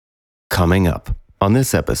Coming up on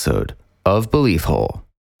this episode of Belief Hole.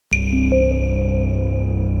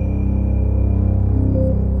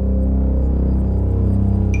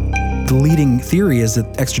 The leading theory is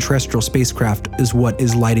that extraterrestrial spacecraft is what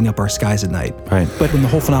is lighting up our skies at night. Right. But when the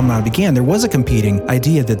whole phenomenon began, there was a competing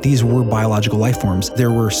idea that these were biological life forms.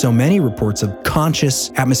 There were so many reports of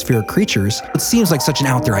conscious atmospheric creatures. It seems like such an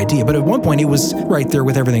out there idea, but at one point it was right there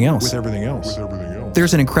with everything else.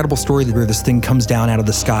 There's an incredible story where this thing comes down out of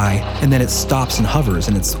the sky and then it stops and hovers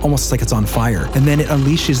and it's almost like it's on fire. And then it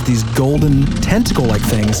unleashes these golden tentacle-like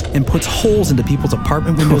things and puts holes into people's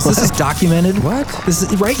apartment windows. This is documented. What? This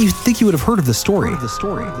is, right? You think you would have heard of the story.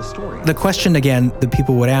 The question again that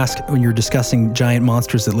people would ask when you're discussing giant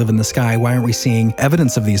monsters that live in the sky, why aren't we seeing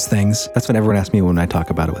evidence of these things? That's what everyone asks me when I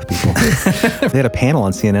talk about it with people. They had a panel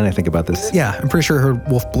on CNN, I think, about this. Yeah, I'm pretty sure I heard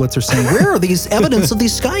Wolf Blitzer saying, where are these evidence of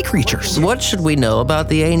these sky creatures? What should we know about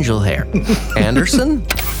the angel hair? Anderson?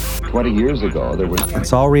 20 years ago, there was...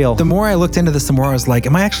 It's all real. The more I looked into this, the more I was like,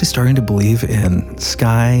 am I actually starting to believe in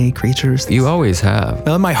sky creatures? You always have.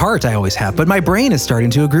 Well, in my heart, I always have, but my brain is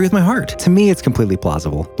starting to agree with my heart. To me, it's completely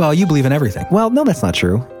plausible. Well, you believe in everything. Well, no, that's not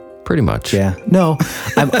true. Pretty much. Yeah. No,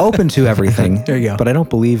 I'm open to everything. There you go. But I don't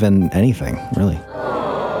believe in anything, really.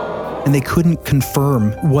 And they couldn't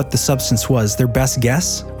confirm what the substance was. Their best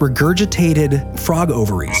guess? Regurgitated frog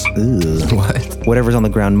ovaries. Ugh. What? Whatever's on the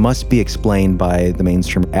ground must be explained by the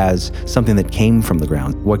mainstream as something that came from the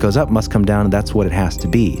ground. What goes up must come down, and that's what it has to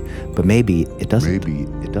be. But maybe it doesn't.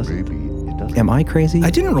 Am I crazy? I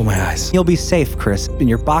didn't roll my eyes. You'll be safe, Chris, in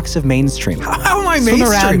your box of mainstream. How am I Swim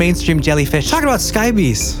mainstream? around mainstream jellyfish. Talking about sky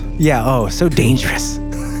beasts. Yeah, oh, so dangerous.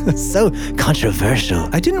 So controversial.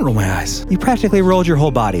 I didn't roll my eyes. You practically rolled your whole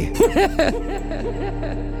body.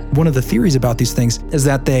 One of the theories about these things is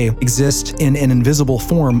that they exist in an invisible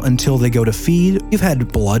form until they go to feed. You've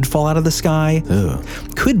had blood fall out of the sky. Ugh.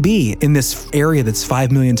 Could be in this area that's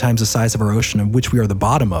 5 million times the size of our ocean, of which we are the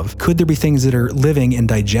bottom of. Could there be things that are living and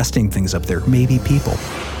digesting things up there? Maybe people.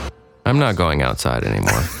 I'm not going outside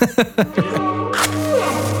anymore.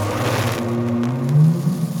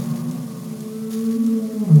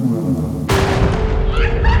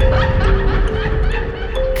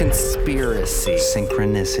 Conspiracy.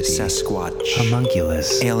 Synchronicity, Sasquatch.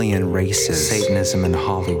 homunculus, Alien races. Satanism in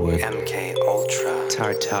Hollywood, MK Ultra.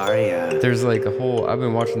 Tartaria. There's like a whole, I've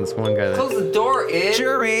been watching this one guy that, Close the door, Ed.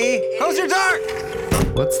 Jury, close your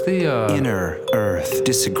door. what's the, Inner Earth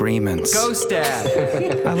Disagreements, Ghost Dad?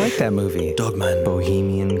 I like that movie. Dogman.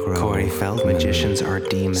 Bohemian Grove, Corey Feldman. Magicians are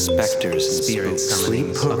demons, specters and spirits, sleep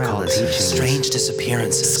paralysis, Strange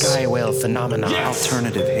disappearances. Sky whale phenomena.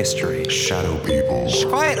 alternative history, shadow people,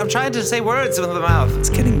 Quiet, I'm trying to say words with the mouth. it's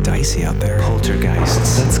getting dicey out there,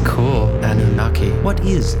 poltergeists, That's cool. Anunnaki. what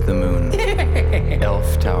is the moon,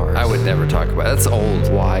 Elf towers. I would never talk about it. That's old.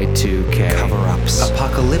 Y2K. cover-ups,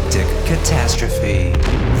 Apocalyptic catastrophe.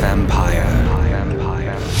 vampire,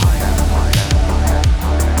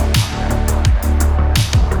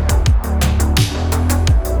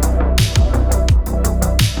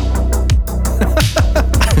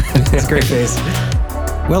 That's a great face.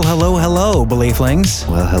 Well, hello, belieflings.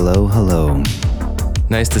 Well, hello.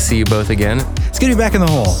 Nice to see you both again. It's good to be back in the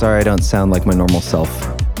hole. Sorry I don't sound like my normal self.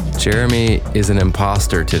 Jeremy is an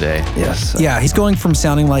imposter today. Yes. Yeah, he's going from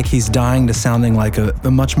sounding like he's dying to sounding like a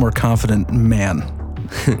much more confident man.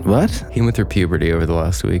 What? He went through puberty over the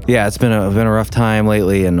last week. Yeah, it's been a rough time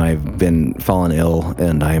lately, and I've been fallen ill,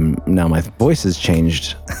 and now my voice has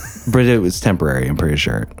changed. But it was temporary, I'm pretty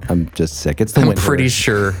sure. I'm just sick. It's the I'm winter. pretty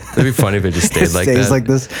sure. That'd be funny if it just It stayed like stays that. like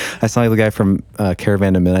this. I saw the guy from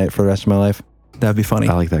Caravan to Midnight for the rest of my life. That'd be funny.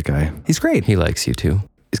 I like that guy. He's great. He likes you too.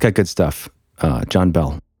 He's got good stuff. John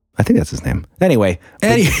Bell. I think that's his name. Anyway,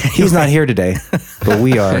 he's not here today, but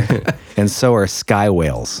we are, and so are sky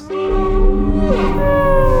whales.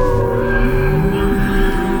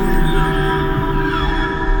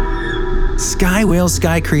 Sky whales,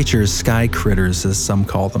 sky creatures, sky critters, as some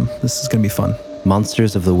call them. This is going to be fun.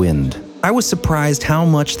 Monsters of the wind. I was surprised how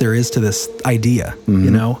much there is to this idea. You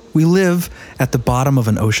know, we live at the bottom of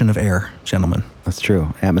an ocean of air, gentlemen. That's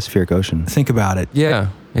true. Atmospheric ocean. Think about it. Yeah.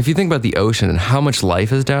 If you think about the ocean and how much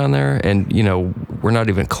life is down there, and, you know, we're not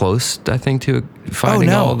even close, I think, to finding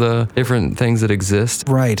no. all the different things that exist.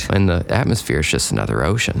 Right. And the atmosphere is just another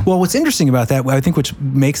ocean. Well, what's interesting about that, I think which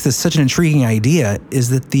makes this such an intriguing idea, is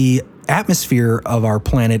that the atmosphere of our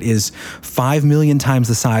planet is 5 million times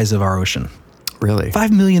the size of our ocean. Really?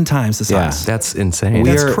 5 million times the Yeah. size. That's insane.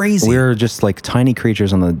 That's crazy. We're just like tiny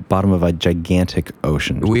creatures on the bottom of a gigantic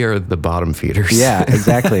ocean. We are the bottom feeders. Yeah,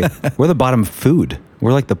 exactly. We're the bottom food.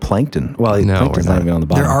 We're like the plankton. Well, No, plankton's we're not not. even on the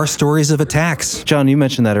bottom. There are stories of attacks. John, you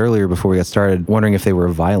mentioned that earlier before we got started, wondering if they were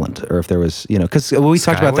violent or if there was, because we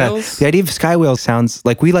talked Sky about that. whales? The idea of sky whales sounds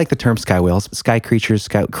like we like the term sky whales, sky creatures,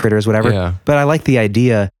 sky critters, whatever. Yeah. But I like the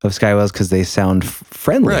idea of sky whales because they sound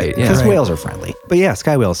friendly. Right, yeah. Because Right. whales are friendly. But yeah,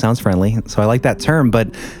 sky whale sounds friendly. So I like that term. But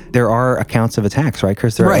there are accounts of attacks, right,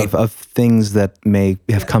 Chris? There are Right. of things that may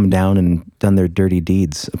have come down and done their dirty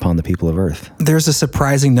deeds upon the people of Earth. There's a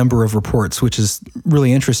surprising number of reports, which is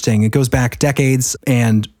really interesting. It goes back decades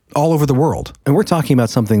and all over the world. And we're talking about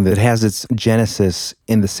something that has its genesis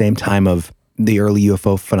in the same time of the early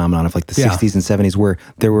UFO phenomenon of like the Yeah. 60s and 70s, where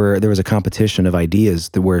there was a competition of ideas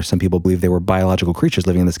that where some people believe they were biological creatures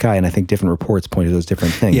living in the sky, and I think different reports point to those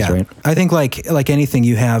different things, right? I think like anything,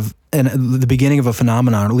 you have the beginning of a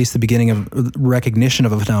phenomenon, or at least the beginning of recognition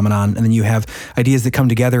of a phenomenon, and then you have ideas that come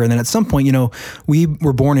together, and then at some point, we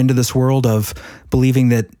were born into this world of believing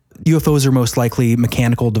that UFOs are most likely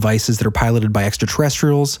mechanical devices that are piloted by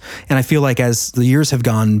extraterrestrials. And I feel like as the years have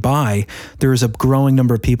gone by, there's a growing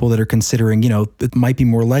number of people that are considering, it might be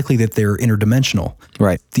more likely that they're interdimensional.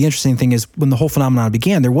 Right. The interesting thing is when the whole phenomenon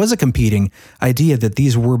began, there was a competing idea that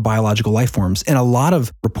these were biological life forms. And a lot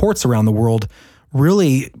of reports around the world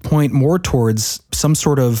really point more towards some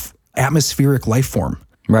sort of atmospheric life form.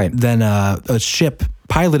 Right. Than a ship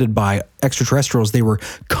piloted by extraterrestrials. They were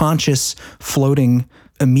conscious, floating,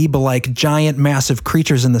 amoeba-like, giant, massive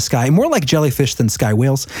creatures in the sky, more like jellyfish than sky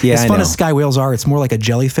whales. Yeah, as I fun know. as sky whales are, it's more like a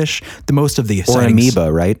jellyfish. The most of the Or sightings,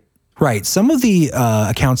 amoeba, right? right? Some of the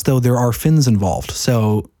accounts, though, there are fins involved.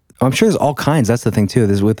 So I'm sure there's all kinds. That's the thing too.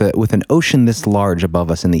 There's with an ocean this large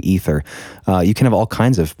above us in the ether, you can have all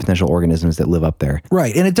kinds of potential organisms that live up there.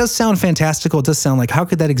 right, and it does sound fantastical. It does sound like how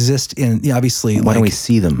could that exist in? Obviously, Why don't we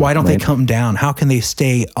see them, Why don't they right? come down? How can they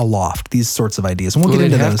stay aloft? These sorts of ideas, and we'll Well, get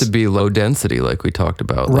they'd into have those. to be low density, like we talked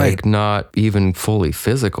about, Right. like not even fully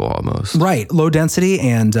physical, almost Right, low density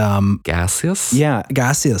and gaseous. Yeah.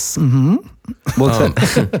 gaseous. Mm-hmm. Well,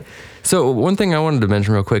 it's So one thing I wanted to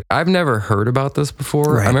mention real quick, I've never heard about this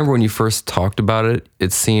before. Right. I remember when you first talked about it,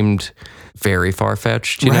 it seemed very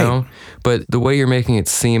far-fetched, you Right. know? But the way you're making it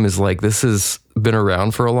seem is like this has been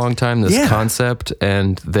around for a long time, this Yeah. concept,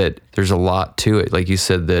 and that there's a lot to it. Like you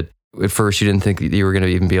said that at first you didn't think that you were going to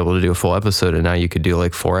even be able to do a full episode, and now you could do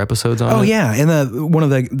like 4 episodes on it. Oh yeah, and one of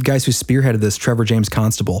the guys who spearheaded this, Trevor James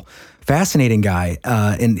Constable, fascinating guy,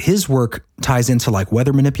 and his work ties into like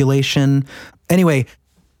weather manipulation. Anyway,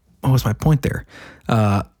 what was my point there?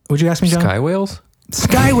 Would you ask me, John? Sky whales?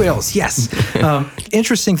 Sky whales, yes.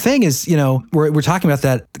 Interesting thing is, we're talking about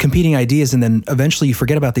that competing ideas, and then eventually you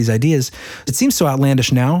forget about these ideas. It seems so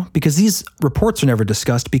outlandish now because these reports are never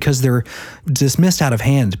discussed because they're dismissed out of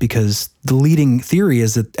hand because the leading theory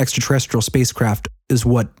is that extraterrestrial spacecraft is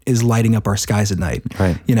what is lighting up our skies at night.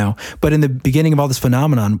 Right. But in the beginning of all this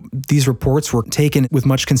phenomenon, these reports were taken with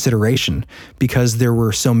much consideration because there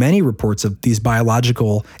were so many reports of these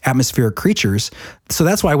biological atmospheric creatures. So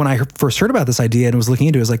that's why when I first heard about this idea and was looking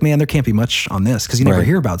into it, I was like, man, there can't be much on this because you never Right.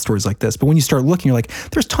 hear about stories like this. But when you start looking, you're like,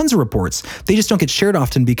 there's tons of reports. They just don't get shared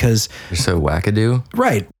often because, You're so wackadoo.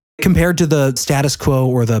 right, compared to the status quo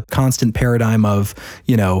or the constant paradigm of,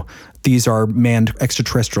 these are manned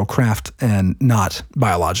extraterrestrial craft and not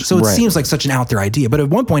biological. So it Right. seems like such an out there idea. But at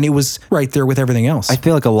one point, it was right there with everything else. I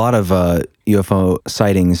feel like a lot of UFO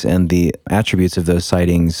sightings and the attributes of those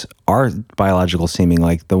sightings are biological seeming,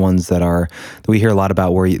 like the ones that we hear a lot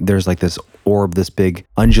about where there's like this orb, this big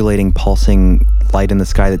undulating, pulsing light in the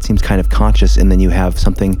sky that seems kind of conscious, and then you have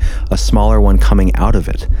a smaller one coming out of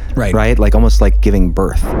it. Right. Right? Like almost like giving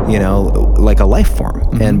birth, like a life form.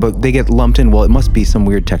 Mm-hmm. But they get lumped in, well, it must be some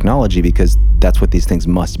weird technology because that's what these things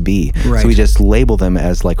must be. Right. So we just label them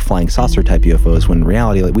as like flying saucer type UFOs when in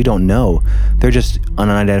reality, like, we don't know. They're just an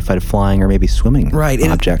unidentified flying or maybe swimming Right.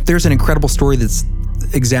 And object. there's an incredible story that's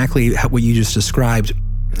exactly what you just described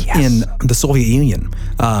in the Soviet Union.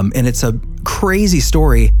 And it's a crazy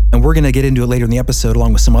story, and we're going to get into it later in the episode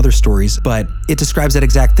along with some other stories, but it describes that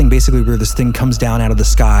exact thing, basically where this thing comes down out of the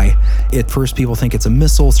sky. At first, people think it's a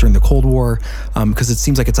missile. It's during the Cold War because it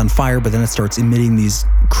seems like it's on fire, but then it starts emitting these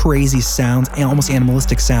crazy sounds, almost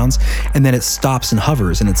animalistic sounds, and then it stops and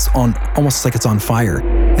hovers, and it's on almost like it's on fire.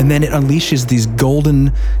 And then it unleashes these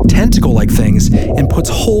golden tentacle-like things and puts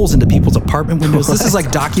holes into people's apartment windows. This is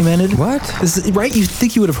like documented. What? This is, right? You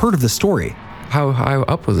think you would have heard of this story. How high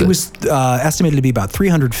up was it? It was estimated to be about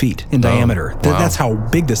 300 feet in diameter. wow. That's how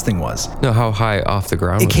big this thing was. No, how high off the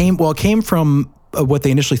ground? It came from what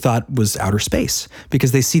they initially thought was outer space,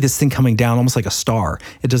 because they see this thing coming down almost like a star.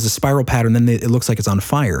 It does a spiral pattern, then it looks like it's on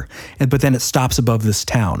fire. But then it stops above this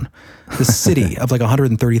town, this city of like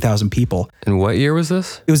 130,000 people. And what year was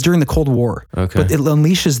this? It was during the Cold War. Okay. But it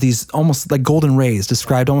unleashes these almost like golden rays,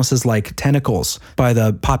 described almost as like tentacles by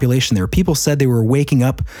the population there. People said they were waking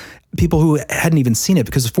up, people who hadn't even seen it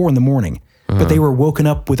because it's 4 a.m, but they were woken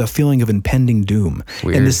up with a feeling of impending doom.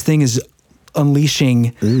 Weird. And this thing is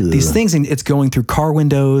unleashing these things, and it's going through car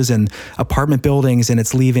windows and apartment buildings, and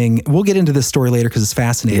it's leaving. We'll get into this story later because it's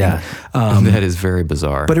fascinating. Yeah. That is very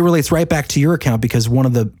bizarre. But it relates right back to your account, because one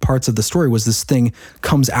of the parts of the story was this thing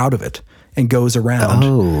comes out of it and goes around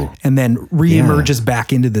and then reemerges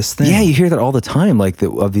back into this thing. Yeah, you hear that all the time, like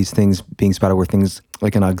of these things being spotted where things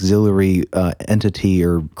like an auxiliary entity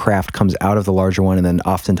or craft comes out of the larger one and then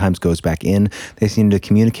oftentimes goes back in. They seem to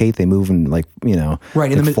communicate. They move in like,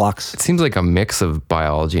 Right, like flocks. it seems like a mix of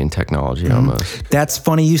biology and technology almost. That's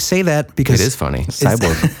funny you say that, because It is funny.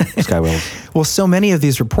 Cyborg, Skywells. well, so many of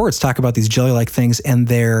these reports talk about these jelly-like things, and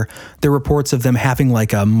they're reports of them having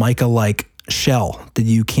like a mica-like shell that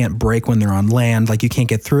you can't break when they're on land, like you can't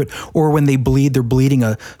get through it, or when they bleed, they're bleeding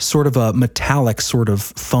a sort of a metallic sort of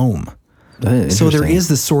foam. So there is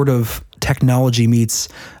this sort of technology meets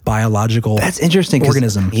biological That's interesting. 'Cause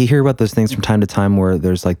organism. You hear about those things from time to time where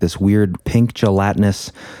there's like this weird pink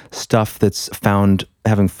gelatinous stuff that's found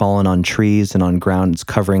having fallen on trees and on ground. It's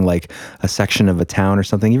covering like a section of a town or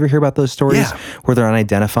something. You ever hear about those stories Yeah. where they're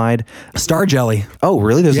unidentified? Star jelly. Oh,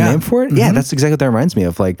 really? There's Yeah. a name for it? Yeah, that's exactly what that reminds me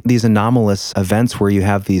of. Like these anomalous events where you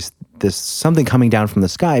have this something coming down from the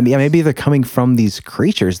sky. Yeah, maybe they're coming from these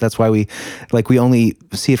creatures. That's why we only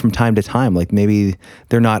see it from time to time. Like maybe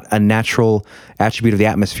they're not a natural attribute of the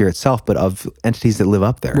atmosphere itself, but of entities that live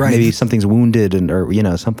up there. Right. Maybe something's wounded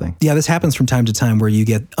or something. Yeah, this happens from time to time where you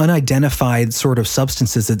get unidentified sort of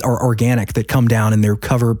substances that are organic that come down and they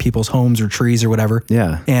cover people's homes or trees or whatever.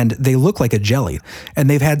 Yeah. And they look like a jelly. And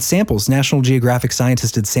they've had samples. National Geographic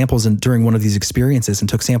scientists did samples during one of these experiences and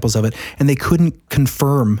took samples of it, and they couldn't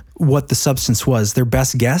confirm what the substance was. Their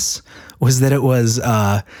best guess was that it was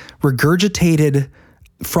regurgitated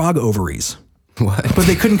frog ovaries. What? But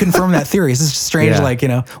they couldn't confirm that theory. It's just strange,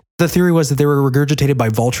 Yeah. the theory was that they were regurgitated by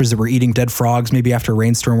vultures that were eating dead frogs, maybe after a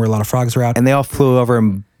rainstorm where a lot of frogs were out. And they all flew over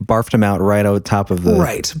and barfed them out right on top of the...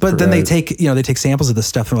 Right. But then they take samples of this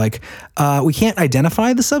stuff. They're like, we can't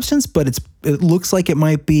identify the substance, but it looks like it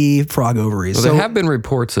might be frog ovaries. Well, there have been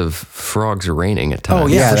reports of frogs raining at times. Oh,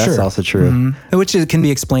 yeah, for that's sure. also true. Which can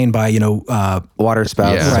be explained by, Water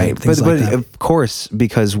spouts. Yeah. Right, But, things like that. of course,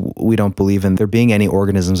 because we don't believe in there being any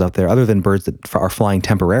organisms out there other than birds that are flying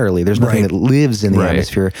temporarily. There's nothing Right. that lives in the Right.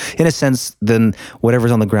 atmosphere. In a sense, then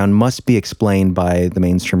whatever's on the ground must be explained by the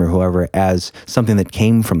mainstream or whoever as something that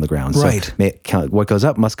came from the ground. Right. So what goes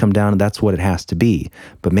up must come down, and that's what it has to be.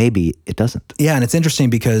 But maybe it doesn't. Yeah, and it's interesting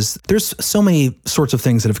because there's so many sorts of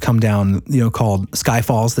things that have come down, called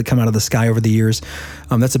skyfalls that come out of the sky over the years.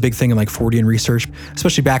 That's a big thing in like Fortean research,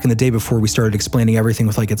 especially back in the day before we started explaining everything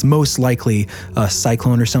with like it's most likely a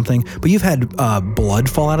cyclone or something. But you've had blood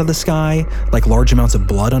fall out of the sky, like large amounts of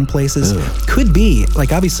blood on places. Could be,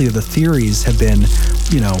 like obviously the theories have been,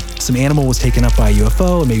 some animal was taken up by a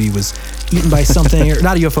UFO, and maybe it was eaten by something, or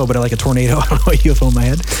not a UFO, but like a tornado. I don't know, a UFO in my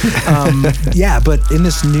head. Yeah, but in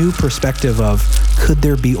this new perspective of could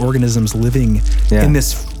there be organisms living in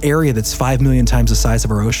this area that's 5 million times the size of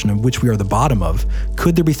our ocean, of which we are the bottom of?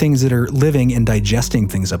 Could there be things that are living and digesting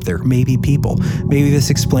things up there? Maybe people. Maybe this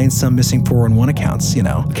explains some missing 411 accounts,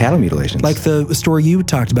 Cattle mutilations. Like the story you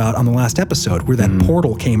talked about on the last episode where that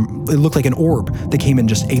portal came, it looked like an orb that came and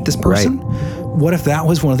just ate this person. What if that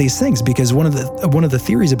was one of these things? Because one of the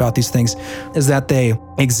theories about these things is that they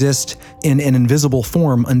exist in an invisible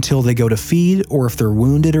form until they go to feed or if they're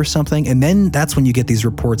wounded or something. And then that's when you get these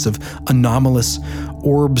reports of anomalous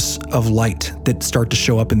orbs of light that start to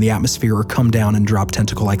show up in the atmosphere or come down and drop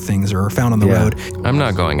tentacle-like things or are found on the road. I'm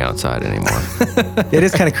not going outside anymore. It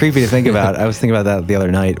is kind of creepy to think about. I was thinking about that the other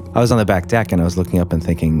night. I was on the back deck and I was looking up and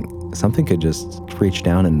thinking something could just reach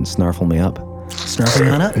down and snarfle me up.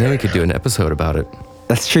 Snarfing on it? And then we could do an episode about it.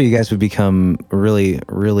 That's true. You guys would become really,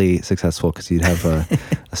 really successful because you'd have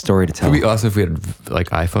a story to tell. It'd be awesome if we had like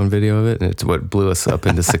iPhone video of it, and it's what blew us up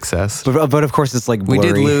into success. But of course, it's like blurry.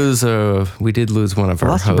 We did lose one of our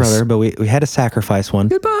Lost hosts. a brother, but we had to sacrifice one.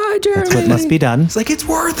 Goodbye, Jeremy. That's what must be done. It's like, it's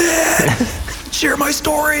worth it. Share my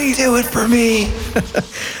story. Do it for me.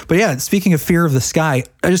 But yeah, speaking of fear of the sky,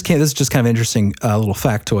 I just can't. This is just kind of interesting little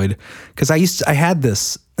factoid because I had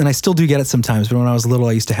this and I still do get it sometimes, but when I was little,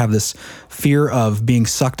 I used to have this fear of being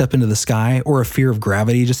sucked up into the sky or a fear of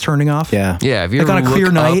gravity just turning off. Yeah. Yeah, if you Like ever on a clear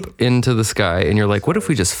look night- up into the sky and you're like, what if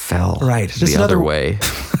we just fell Right, just the other another- way?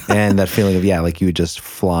 And that feeling of, like you would just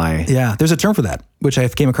fly. Yeah, there's a term for that, which I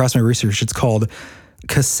came across in my research. It's called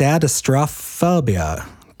casadastrophobia.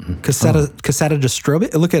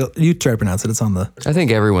 Casadastrophobia? Look at it. You try to pronounce it. It's on the... I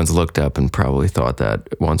think everyone's looked up and probably thought that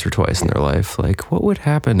once or twice in their life. Like, what would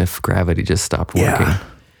happen if gravity just stopped working? Yeah.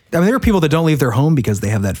 I mean, there are people that don't leave their home because they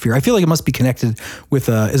have that fear. I feel like it must be connected with,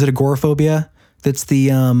 is it agoraphobia? That's the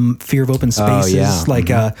fear of open spaces. yeah. Like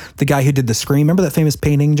the guy who did The Scream. Remember that famous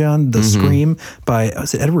painting, John? The Scream by,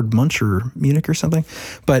 was it Edward Munch or Munich or something?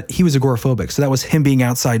 But he was agoraphobic. So that was him being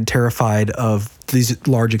outside terrified of these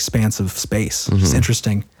large expanse of space. It's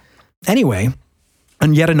interesting. Anyway,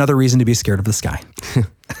 and yet another reason to be scared of the sky.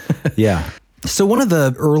 Yeah. So one of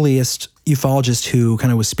the earliest ufologists who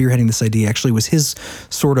kind of was spearheading this idea, actually was his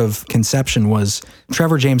sort of conception, was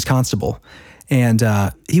Trevor James Constable. And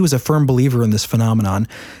he was a firm believer in this phenomenon.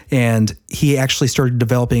 And he actually started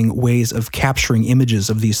developing ways of capturing images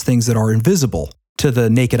of these things that are invisible to the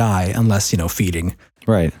naked eye, unless, feeding.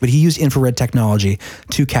 Right. But he used infrared technology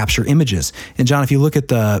to capture images. And John, if you look at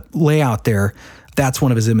the layout there, that's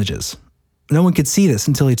one of his images. No one could see this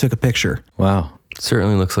until he took a picture. Wow.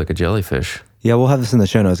 Certainly looks like a jellyfish. Yeah, we'll have this in the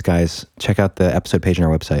show notes, guys. Check out the episode page on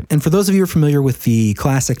our website. And for those of you who are familiar with the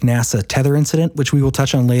classic NASA tether incident, which we will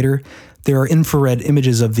touch on later, there are infrared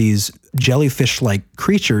images of these jellyfish-like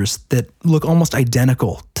creatures that look almost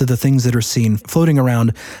identical to the things that are seen floating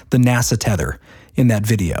around the NASA tether in that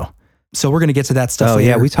video. So we're going to get to that stuff Oh, later.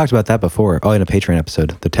 yeah, we talked about that before. Oh, in a Patreon episode,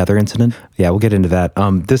 the tether incident. Yeah, we'll get into that.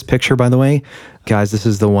 This picture, by the way, guys, this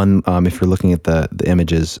is the one, if you're looking at the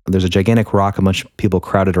images, there's a gigantic rock, a bunch of people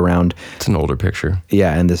crowded around. It's an older picture.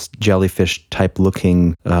 Yeah, and this jellyfish type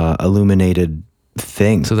looking illuminated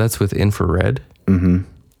thing. So that's with infrared?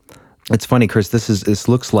 It's funny, Chris, this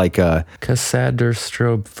looks like,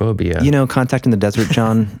 Casadastrophobia. Contact in the Desert,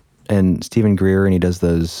 John, and Stephen Greer, and he does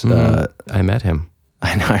those... I met him.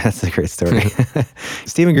 I know, that's a great story.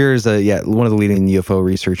 Stephen Greer is one of the leading UFO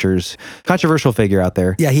researchers, controversial figure out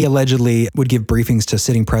there. Yeah, he allegedly would give briefings to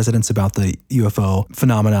sitting presidents about the UFO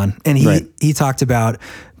phenomenon. And he talked about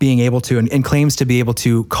being able to, and claims to be able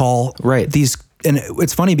to call these. And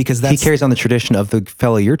it's funny because He carries on the tradition of the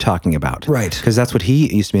fellow you're talking about. Right. Because that's what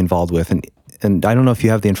he used to be involved with. And I don't know if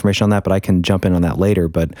you have the information on that, but I can jump in on that later.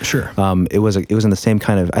 But Sure. It was in the same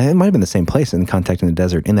kind of, it might have been the same place in Contact in the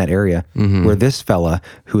Desert, in that area, where this fella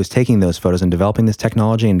who was taking those photos and developing this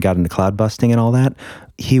technology and got into cloud busting and all that,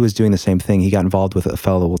 he was doing the same thing. He got involved with a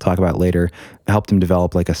fellow that we'll talk about later, helped him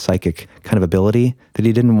develop like a psychic kind of ability that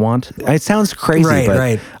he didn't want. It sounds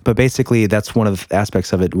crazy, but basically that's one of the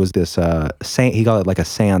aspects of it was this, he called it like a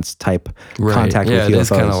seance type contact with UFOs. Yeah, it is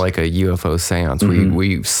kind of like a UFO seance.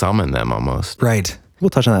 We summon them almost. Right. We'll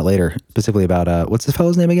touch on that later, specifically about, what's the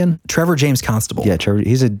fellow's name again? Trevor James Constable. Yeah, Trevor.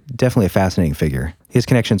 He's definitely a fascinating figure. He has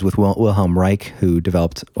connections with Wilhelm Reich, who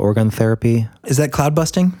developed orgone therapy. Is that cloud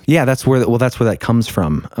busting? Yeah, that's where that comes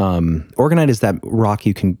from. Orgonite is that rock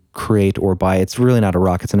you can create or buy. It's really not a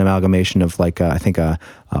rock. It's an amalgamation of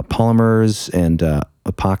polymers and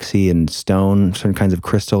epoxy and stone, certain kinds of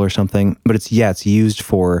crystal or something. But it's used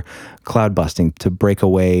for cloud busting to break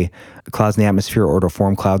away clouds in the atmosphere or to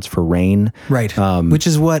form clouds for rain. Right. Which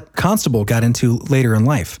is what Constable got into later in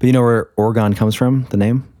life. But you know where orgone comes from, the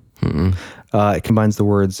name? It combines the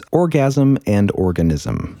words orgasm and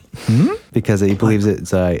organism. Because he believes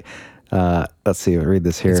it's let's see, I'll read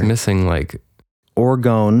this here. It's missing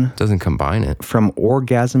Orgone doesn't combine it. from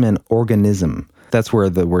orgasm and organism. That's where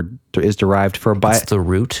the word is derived for. It's the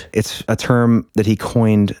root. It's a term that he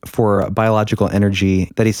coined for biological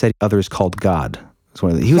energy that he said others called God. It's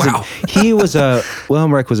one of the,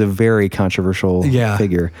 Wilhelm Reich was a very controversial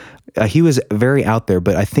figure. He was very out there,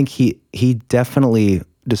 but I think he definitely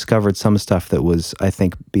discovered some stuff that was, I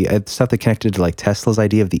think, stuff that connected to like Tesla's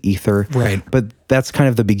idea of the ether. Right. But that's kind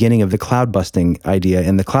of the beginning of the cloud busting idea.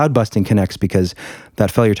 And the cloud busting connects because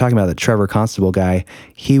that fellow you're talking about, that Trevor Constable guy,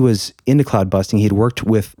 he was into cloud busting. He'd worked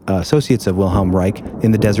with associates of Wilhelm Reich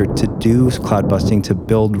in the desert to do cloud busting, to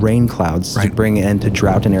build rain clouds, to bring an end to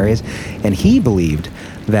drought in areas. And he believed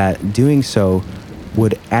that doing so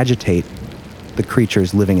would agitate the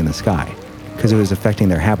creatures living in the sky, because it was affecting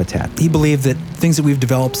their habitat. He believed that things that we've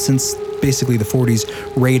developed since basically the 40s,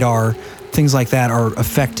 radar, things like that, are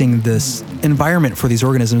affecting this environment for these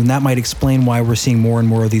organisms. And that might explain why we're seeing more and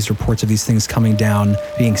more of these reports of these things coming down,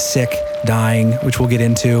 being sick, dying, which we'll get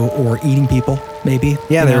into, or eating people. maybe.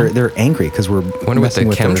 Yeah, you know? they're angry because we're Wonder what the messing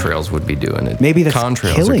with their- chemtrails would be doing. It. Maybe that's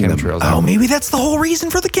contrails killing or them. chemtrails. Oh, maybe that's the whole reason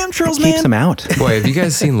for the chemtrails, man. keeps them out. Boy, have you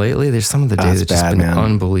guys seen lately? There's some of the day That's that's just bad, been man.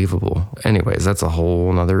 unbelievable. Anyways, that's a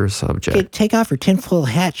whole nother subject. Take off your tinfoil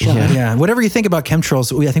hat, Sean. Yeah, whatever you think about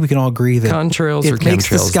chemtrails, I think we can all agree that Contrails it or makes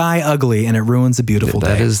the chemtrails? sky ugly and it ruins a beautiful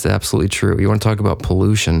That day. is absolutely true. You want to talk about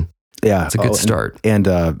pollution? Yeah, It's a good start. And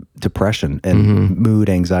depression and mood,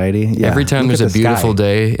 anxiety. Yeah. Every time Look there's at a the beautiful sky.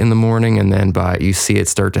 day in the morning, and then you see it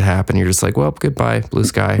start to happen, you're just like, well, goodbye, blue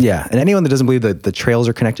sky. Yeah, and anyone that doesn't believe that the trails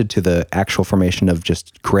are connected to the actual formation of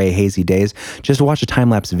just gray, hazy days, just watch a time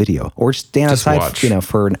lapse video or just stand Just outside, watch.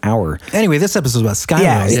 for an hour. Anyway, this episode's about sky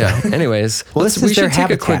Yeah, whales. Yeah. Anyways, Well, we this is their should take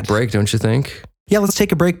a quick habitat. break, don't you think? Yeah, let's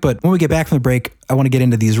take a break. But when we get back from the break, I want to get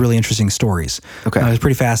into these really interesting stories. Okay. It's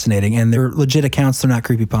pretty fascinating. And they're legit accounts. They're not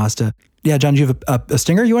creepypasta. Yeah, John, do you have a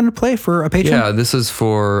stinger you wanted to play for a patron? Yeah, this is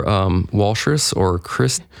for Walrus or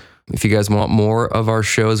Chris. If you guys want more of our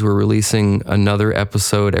shows, we're releasing another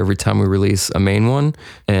episode every time we release a main one.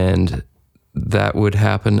 And that would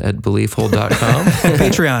happen at beliefhole.com.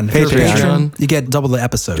 Patreon. If you're a Patreon. patron, you get double the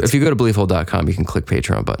episodes. If you go to beliefhole.com, you can click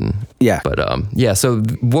Patreon button. Yeah. But so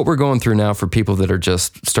what we're going through now for people that are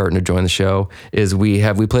just starting to join the show is we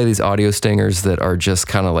play these audio stingers that are just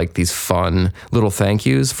kind of like these fun little thank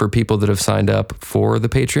yous for people that have signed up for the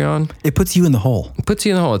Patreon. It puts you in the hole. It puts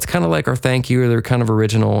you in the hole. It's kind of like our thank you. They're kind of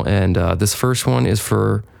original. And this first one is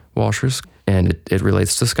for Walrus, and it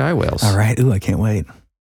relates to sky whales. All right. Ooh, I can't wait.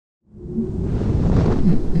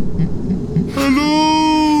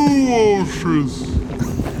 Hello, Walrus.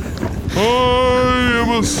 I am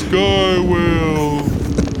a sky whale,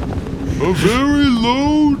 a very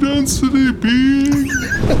low density being.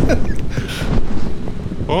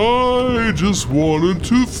 I just wanted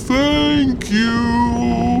to thank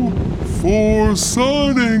you for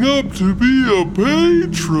signing up to be a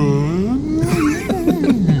patron.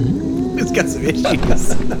 It's got some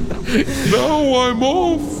issues. Now I'm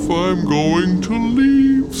off. I'm going to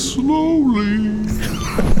leave slowly.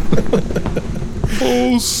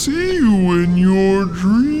 I'll see you in your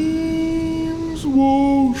dreams,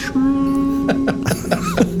 Walrus.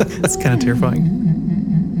 That's kind of terrifying.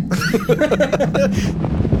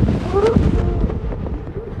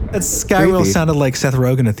 That sky whale Creepy. sounded like Seth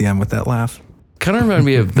Rogen at the end with that laugh. Kind of remind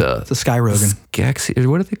me of the The Sky Rogen. Skeksis.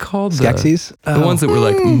 What are they called? Skeksis? The ones that were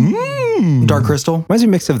like, Dark Crystal. Reminds me of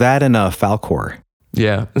a mix of that and Falcor.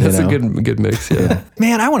 yeah, that's know? a good mix. Yeah.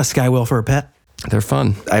 Man, I want a sky whale for a pet. They're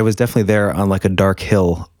fun. I was definitely there on like a dark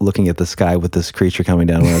hill looking at the sky with this creature coming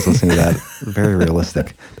down when I was listening to that. Very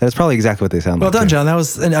realistic. That's probably exactly what they sound Well like. done, too.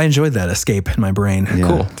 John. And I enjoyed that escape in my brain. Yeah.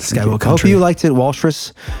 Cool. Sky whale Hope country. you liked it,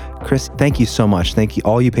 Walrus. Chris, thank you so much. Thank you,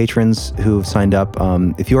 all you patrons who've signed up.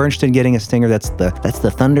 If you are interested in getting a stinger, that's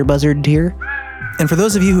the Thunder Buzzard tier. And for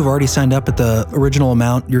those of you who've already signed up at the original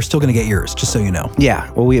amount, you're still going to get yours, just so you know.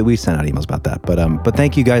 Yeah, well, we sent out emails about that, but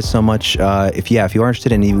thank you guys so much. If you are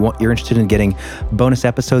interested and you're interested in getting bonus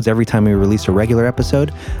episodes every time we release a regular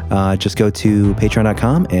episode, just go to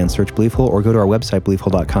patreon.com and search Beliefhole, or go to our website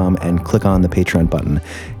beliefhole.com and click on the Patreon button,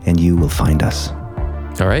 and you will find us.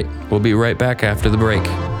 All right. We'll be right back after the break.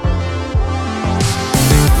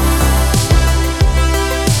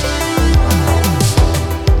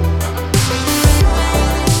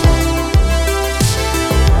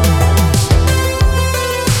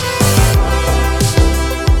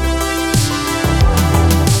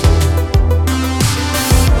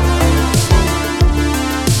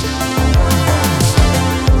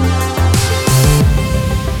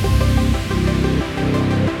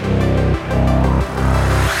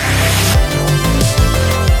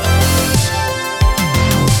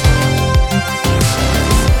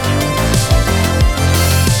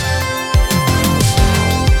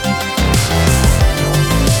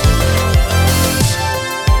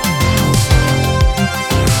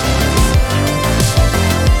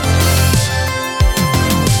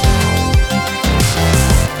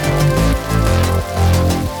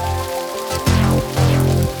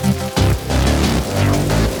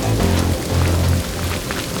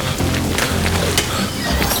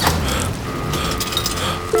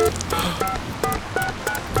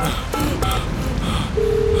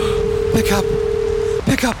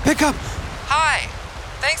 Pick up. Hi.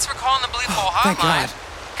 Thanks for calling the Belief Hole Thank Hotline.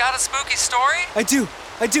 God. Got a spooky story? I do.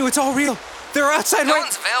 It's all real. They're outside No right.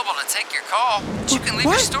 one's available to take your call, but you can leave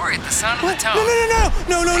What? your story at the sound of What? the tone.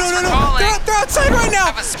 No. Thanks for calling. They're outside right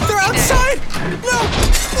now. Have a spooky They're day. outside.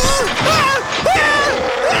 No.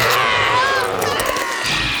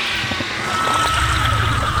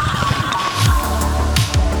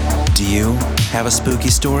 Do you have a spooky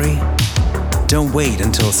story? Don't wait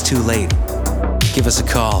until it's too late. Give us a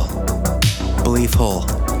call.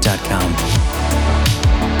 beliefhole.com.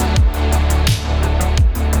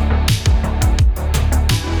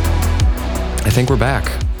 I think we're back.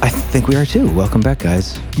 I think we are too. Welcome back,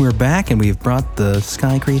 guys. We're back and we've brought the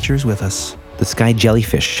sky creatures with us. The sky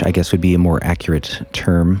jellyfish, I guess, would be a more accurate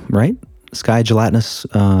term, right? Sky gelatinous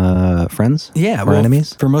friends? Yeah, or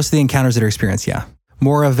enemies? For most of the encounters that are experienced, yeah.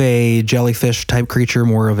 More of a jellyfish type creature,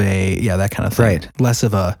 more of a, that kind of thing. Right. Less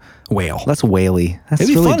of a whale. Less whaley. That's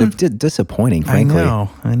It'd be really fun. disappointing, frankly.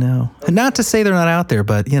 I know. And not to say they're not out there,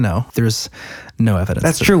 but, there's no evidence.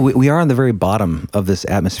 That's true. We are on the very bottom of this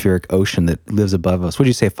atmospheric ocean that lives above us. Would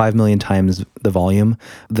you say 5 million times the volume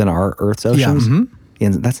than our Earth's oceans? Yeah.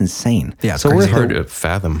 And that's insane. Yeah, so It's we're hard to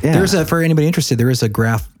fathom. Yeah. For anybody interested, there is a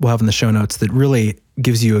graph we'll have in the show notes that really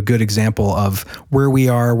gives you a good example of where we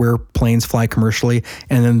are, where planes fly commercially,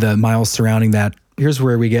 and then the miles surrounding that. Here's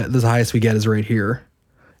where we get, the highest we get is right here.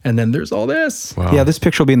 And then there's all this. Wow. Yeah, this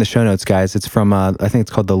picture will be in the show notes, guys. It's from, I think it's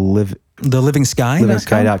called The Living Sky.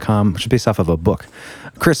 livingsky.com, which is based off of a book.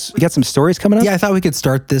 Chris, you got some stories coming up? Yeah, I thought we could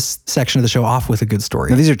start this section of the show off with a good story.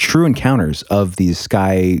 Now, these are true encounters of these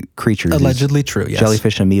sky creatures. these Allegedly true, yes.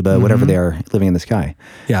 Jellyfish, amoeba, whatever they are living in the sky.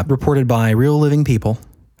 Yeah, reported by real living people.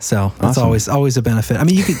 So that's always a benefit. I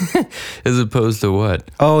mean, you could, As opposed to what?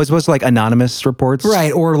 Oh, it's supposed to like anonymous reports?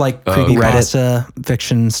 right, or like creepypasta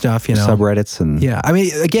fiction stuff, Subreddits and... Yeah, I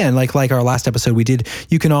mean, again, like our last episode we did,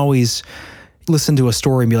 you can always listen to a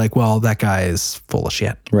story and be like, well, that guy is full of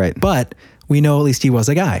shit. Right. But we know at least he was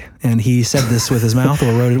a guy, and he said this with his mouth or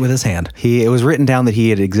wrote it with his hand. It was written down that he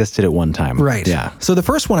had existed at one time. Right. Yeah. So the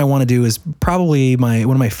first one I want to do is probably one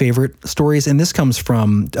of my favorite stories, and this comes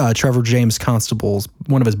from Trevor James Constable's,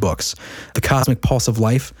 one of his books, The Cosmic Pulse of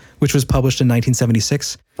Life, which was published in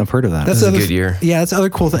 1976. I've heard of that. That's a good year. Yeah, that's another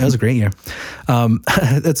cool thing. It was a great year.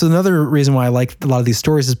 That's another reason why I like a lot of these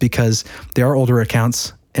stories is because they are older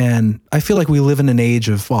accounts, and I feel like we live in an age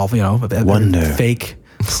of, Wonder. Fake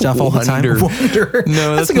stuff all the time. Wonder. Wonder.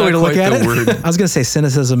 No, that's a good way not to look quite at the it. word. I was going to say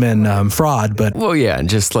cynicism and fraud, but Well, yeah,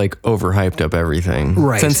 just like overhyped up everything.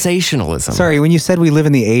 Right. Sensationalism. Sorry, when you said we live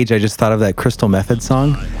in the age, I just thought of that Crystal Method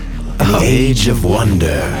song. The Age of Wonder.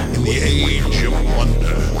 The Age of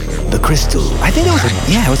Wonder. The Crystal. I think it was,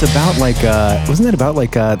 it was about like, wasn't it about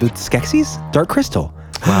like the Skeksis? Dark Crystal.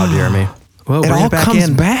 Wow, Jeremy. whoa, It bring all back comes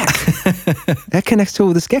in. back. That connects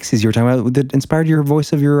to the Skeksis you were talking about that inspired your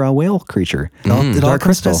voice of your whale creature. It all Dark comes back.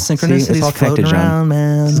 Crystal. See, Synchronicities it's all connected, floating John. around,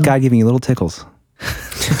 man. This is God giving you little tickles.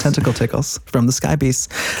 Tentacle tickles from the sky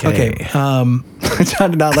beast. Okay. John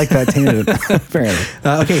did not like that tangent, apparently.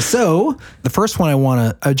 Okay. So the first one I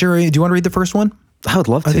want to, Jerry, do you want to read the first one? I would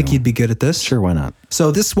love to. I think you'd be good at this. Sure, why not?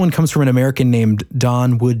 So this one comes from an American named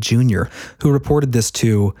Don Wood Jr., who reported this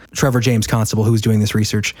to Trevor James Constable, who was doing this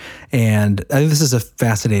research. And I think this is a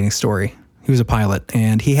fascinating story. He was a pilot,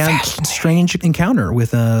 and he had a strange encounter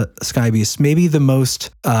with a sky beast. Maybe the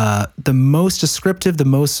most descriptive, the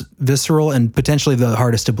most visceral, and potentially the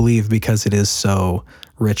hardest to believe because it is so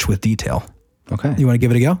rich with detail. Okay. You want to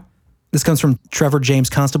give it a go? This comes from Trevor James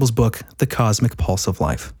Constable's book, The Cosmic Pulse of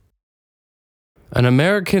Life. An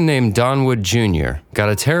American named Don Wood Jr. got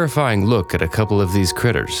a terrifying look at a couple of these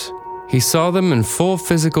critters. He saw them in full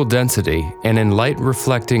physical density and in light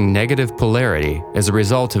reflecting negative polarity as a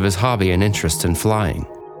result of his hobby and interest in flying.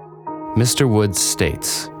 Mr. Woods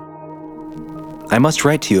states, I must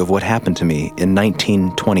write to you of what happened to me in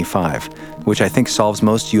 1925, which I think solves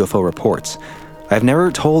most UFO reports. I've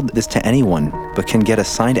never told this to anyone, but can get a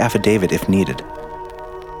signed affidavit if needed.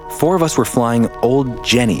 4 of us were flying Old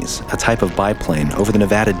Jenny's, a type of biplane, over the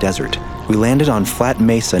Nevada desert. We landed on Flat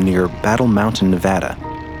Mesa near Battle Mountain, Nevada.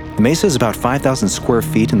 The mesa is about 5,000 square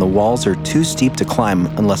feet and the walls are too steep to climb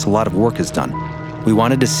unless a lot of work is done. We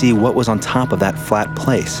wanted to see what was on top of that flat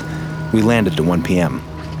place. We landed at 1 p.m.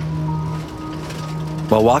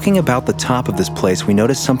 While walking about the top of this place, we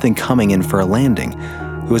noticed something coming in for a landing.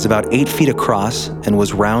 It was about 8 feet across and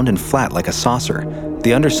was round and flat like a saucer.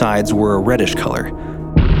 The undersides were a reddish color.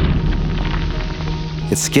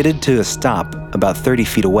 It skidded to a stop about 30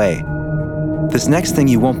 feet away. This next thing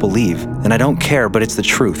you won't believe, and I don't care, but it's the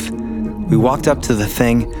truth. We walked up to the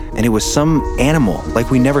thing, and it was some animal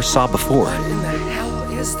like we never saw before. What in the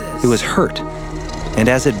hell is this? It was hurt, and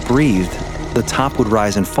as it breathed, the top would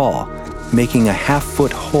rise and fall, making a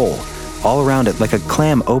half-foot hole all around it like a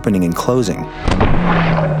clam opening and closing.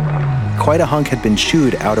 Quite a hunk had been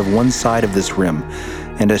chewed out of one side of this rim,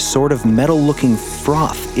 and a sort of metal-looking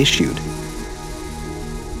froth issued.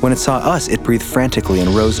 When it saw us, it breathed frantically and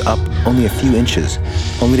rose up only a few inches,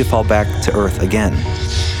 only to fall back to earth again.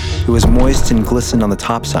 It was moist and glistened on the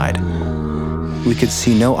top side. we could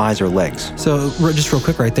see no eyes or legs. So just real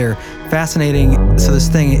quick right there, fascinating. So this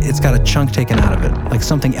thing, it's got a chunk taken out of it, like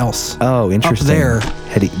something else. Oh, interesting. Up there,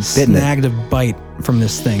 had he bitten snagged a bite from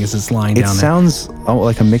this thing as it's lying it down there. sounds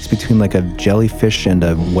like a mix between like a jellyfish and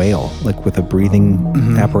a whale, like with a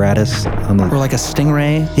breathing apparatus on the. Or like a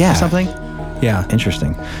stingray Yeah. or something. Yeah.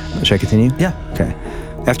 Interesting. Should I continue? Yeah. Okay.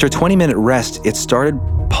 After a 20-minute rest, it started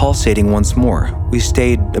pulsating once more. We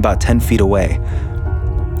stayed about 10 feet away.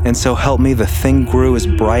 And so help me, the thing grew as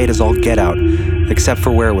bright as all get out, except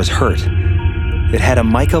for where it was hurt. It had a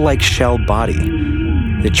mica-like shell body.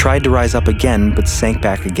 It tried to rise up again, but sank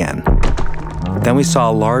back again. Then we saw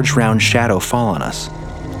a large round shadow fall on us.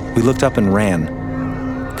 We looked up and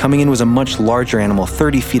ran. Coming in was a much larger animal,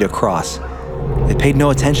 30 feet across. It paid no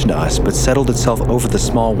attention to us, but settled itself over the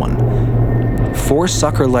small one. 4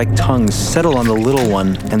 sucker-like tongues settled on the little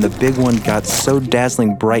one, and the big one got so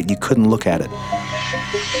dazzling bright you couldn't look at it.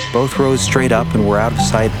 Both rose straight up and were out of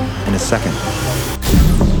sight in a second.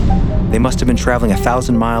 They must have been traveling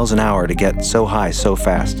 1,000 miles an hour to get so high so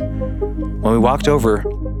fast. When we walked over,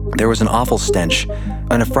 there was an awful stench,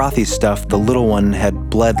 and a frothy stuff the little one had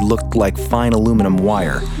bled looked like fine aluminum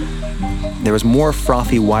wire. There was more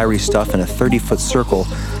frothy, wiry stuff in a 30-foot circle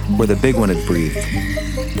where the big one had breathed.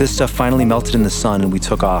 This stuff finally melted in the sun and we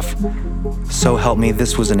took off. So help me,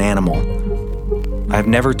 this was an animal. I've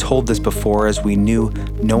never told this before as we knew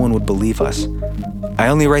no one would believe us. I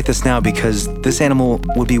only write this now because this animal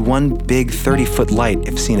would be one big 30-foot light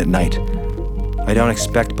if seen at night. I don't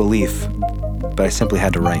expect belief, but I simply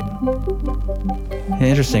had to write.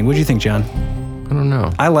 Interesting. What do you think, John? I don't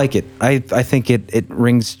know. I like it. I think it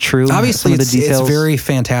rings true. Obviously, Some of the it's details. very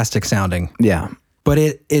fantastic sounding. Yeah. But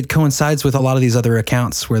it coincides with a lot of these other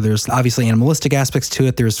accounts where there's obviously animalistic aspects to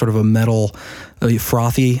it. There's sort of a metal,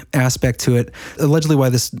 frothy aspect to it. Allegedly, why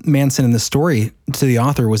this man sent in the story to the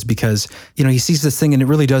author was because, he sees this thing and it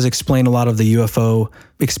really does explain a lot of the UFO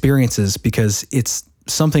experiences because it's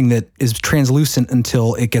something that is translucent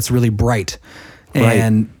until it gets really bright. Right.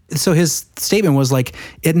 And so his statement was like,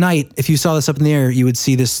 at night, if you saw this up in the air, you would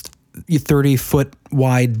see this 30-foot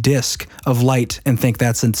wide disc of light and think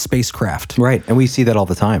that's a spacecraft. Right, and we see that all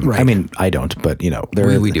the time. Right. I mean, I don't, but We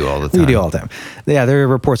do all the time. We do all the time. Yeah, there are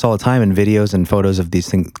reports all the time and videos and photos of these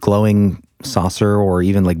things, glowing saucer or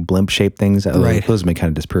even like blimp-shaped things. Right. Those have been kind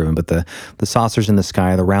of disproven, but the saucers in the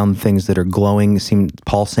sky, the round things that are glowing, seem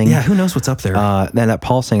pulsing. Yeah, who knows what's up there? Then that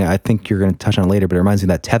pulsing, I think you're going to touch on it later, but it reminds me of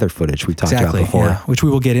that tether footage we talked about before. Yeah, which we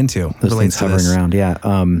will get into. Those relates things to hovering this. around.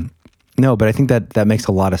 Yeah. No, but I think that makes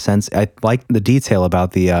a lot of sense. I like the detail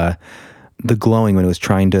about the glowing when it was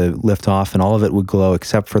trying to lift off, and all of it would glow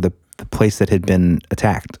except for the place that had been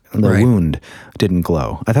attacked. The Right. wound didn't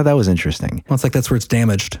glow. I thought that was interesting. Well, it's like that's where it's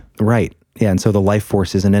damaged. Right. Yeah. And so the life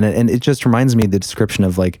force isn't in it. And it just reminds me of the description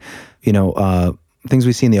of things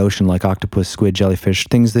we see in the ocean like octopus, squid, jellyfish,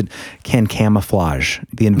 things that can camouflage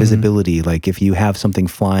the invisibility. Like if you have something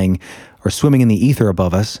flying or swimming in the ether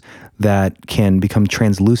above us that can become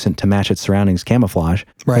translucent to match its surroundings, camouflage.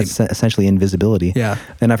 Right. It's essentially invisibility. Yeah.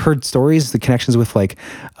 And I've heard stories, the connections with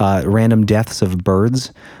random deaths of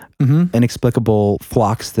birds, inexplicable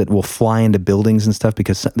flocks that will fly into buildings and stuff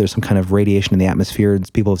because there's some kind of radiation in the atmosphere.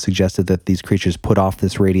 People have suggested that these creatures put off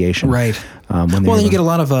this radiation. Right. When Well, then you get a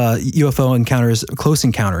lot of UFO encounters, close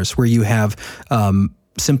encounters, where you have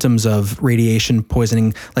symptoms of radiation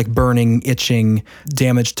poisoning, like burning, itching,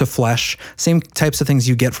 damage to flesh, same types of things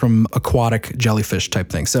you get from aquatic jellyfish type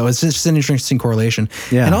thing. So it's just an interesting correlation.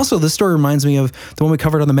 Yeah. And also this story reminds me of the one we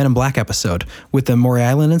covered on the Men in Black episode with the Maury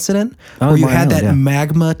Island incident, where you Maury had Island, that yeah.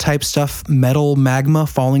 magma type stuff, metal magma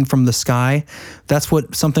falling from the sky. That's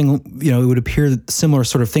what something, it would appear similar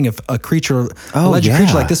sort of thing. If a creature, alleged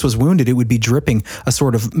creature like this was wounded, it would be dripping a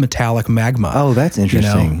sort of metallic magma. Oh, that's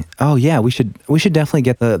interesting. Oh, yeah. We should definitely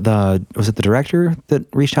get the was it the director that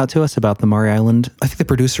reached out to us about the Maury Island I think the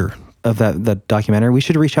producer. of that documentary? We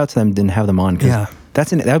should reach out to them and have them on. 'Cause Yeah.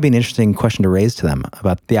 that would be an interesting question to raise to them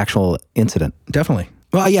about the actual incident. Definitely.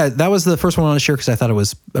 Well, yeah, that was the first one I wanted to share because I thought it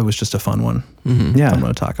was just a fun one. Yeah. I'm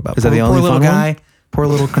going to talk about. Is that the poor only little fun guy, one? poor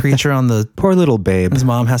little creature on the. Poor little babe. His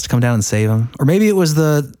mom has to come down and save him, or maybe it was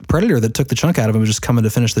the predator that took the chunk out of him, just coming to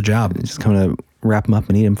finish the job. Just coming to wrap him up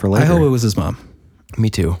and eat him for later. I hope it was his mom. Me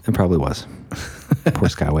too. It probably was. Poor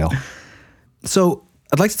sky whale. So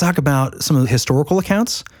I'd like to talk about some of the historical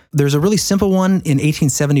accounts. There's a really simple one in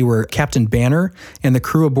 1870 where Captain Banner and the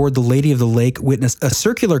crew aboard the Lady of the Lake witnessed a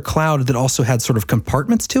circular cloud that also had sort of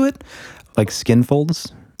compartments to it. Like skin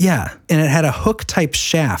folds? Yeah, and it had a hook-type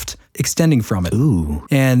shaft extending from it. Ooh.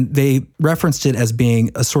 And they referenced it as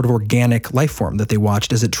being a sort of organic life form that they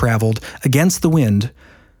watched as it traveled against the wind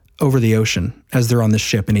over the ocean as they're on this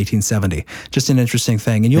ship in 1870. Just an interesting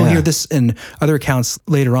thing. And you'll hear this in other accounts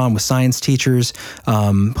later on with science teachers,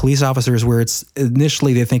 police officers, where it's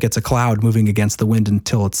initially they think it's a cloud moving against the wind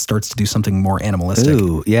until it starts to do something more animalistic.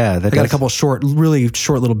 Ooh, yeah. I got a couple really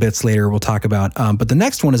short little bits later we'll talk about. But the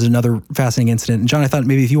next one is another fascinating incident. And John, I thought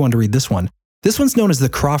maybe if you wanted to read this one. This one's known as the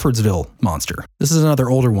Crawfordsville monster. This is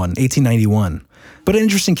another older one, 1891. But an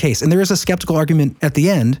interesting case. And there is a skeptical argument at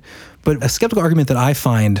the end, but a skeptical argument that I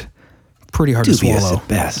find pretty hard to swallow. At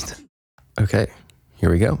best. Okay,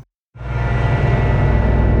 here we go.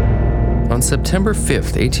 On September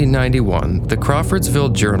 5th, 1891, the Crawfordsville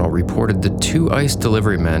Journal reported that 2 ICE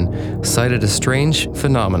delivery men cited a strange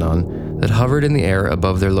phenomenon that hovered in the air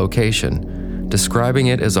above their location, describing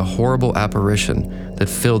it as a horrible apparition that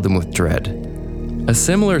filled them with dread. A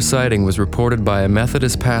similar sighting was reported by a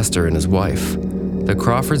Methodist pastor and his wife. The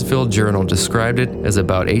Crawfordsville Journal described it as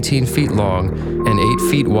about 18 feet long and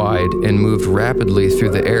 8 feet wide and moved rapidly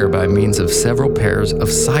through the air by means of several pairs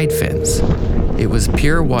of side fins. It was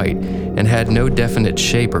pure white and had no definite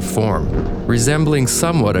shape or form, resembling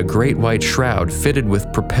somewhat a great white shroud fitted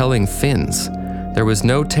with propelling fins. There was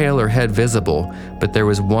no tail or head visible, but there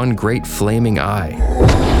was one great flaming eye.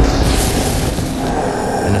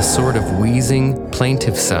 And a sort of wheezing,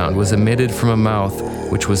 plaintive sound was emitted from a mouth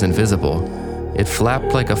which was invisible. It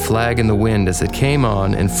flapped like a flag in the wind as it came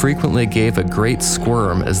on and frequently gave a great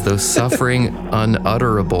squirm as though suffering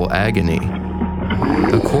unutterable agony.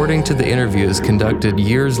 According to the interviews conducted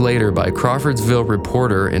years later by Crawfordsville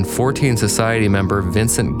reporter and 14 Society member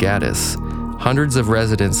Vincent Gaddis, hundreds of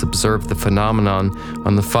residents observed the phenomenon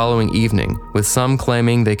on the following evening, with some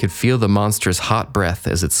claiming they could feel the monster's hot breath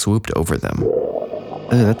as it swooped over them.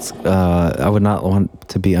 That's, I would not want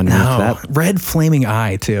to be underneath that. Red flaming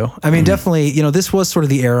eye, too. I mean, definitely, this was sort of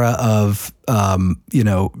the era of,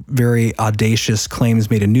 very audacious claims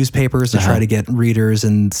made in newspapers to try to get readers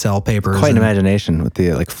and sell papers. Quite an imagination with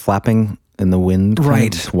the, flapping in the wind.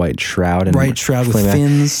 Right. White shroud. And white shroud with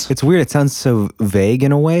fins. It's weird. It sounds so vague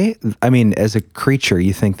in a way. I mean, as a creature,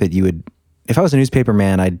 you think that you would, if I was a newspaper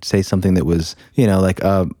man, I'd say something that was, like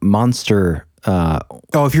a monster.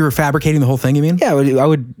 If you were fabricating the whole thing, you mean? Yeah, I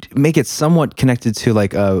would make it somewhat connected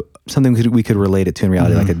to something we could relate it to in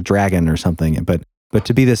reality, like a dragon or something. But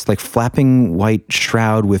to be this flapping white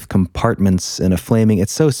shroud with compartments and a flaming,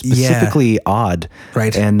 it's so specifically odd,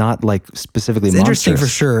 right? And not specifically it's monstrous. Interesting for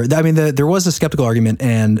sure. I mean, there was a skeptical argument,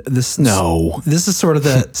 and this is sort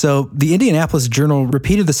of so the Indianapolis Journal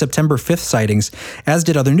repeated the September 5th sightings, as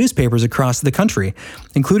did other newspapers across the country,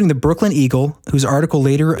 including the Brooklyn Eagle, whose article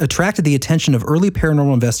later attracted the attention of early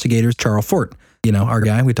paranormal investigators Charles Fort. Our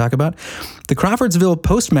guy we talk about. The Crawfordsville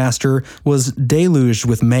Postmaster was deluged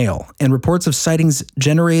with mail, and reports of sightings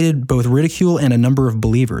generated both ridicule and a number of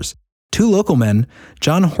believers. 2 local men,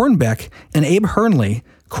 John Hornbeck and Abe Hernley,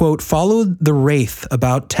 quote, followed the wraith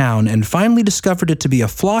about town and finally discovered it to be a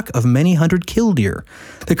flock of many hundred killdeer.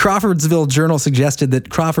 The Crawfordsville Journal suggested that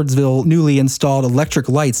Crawfordsville newly installed electric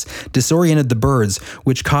lights disoriented the birds,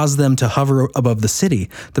 which caused them to hover above the city.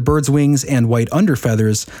 The birds' wings and white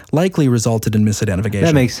underfeathers likely resulted in misidentification.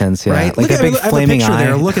 That makes sense, yeah. Right? Like a big flaming eye.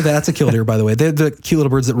 There. Look at that. That's a killdeer, by the way. They're the cute little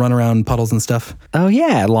birds that run around puddles and stuff. Oh,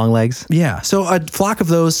 yeah. Long legs. Yeah. So a flock of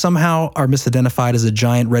those somehow are misidentified as a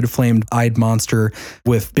giant red-flamed-eyed monster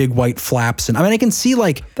with big white flaps. And I mean, I can see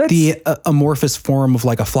the amorphous form of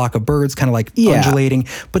a flock of birds kind of undulating,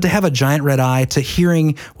 but to have a giant red eye, to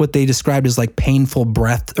hearing what they described as painful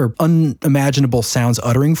breath or unimaginable sounds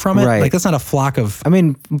uttering from it. Right. That's not a flock of... I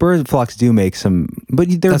mean, bird flocks do make some, but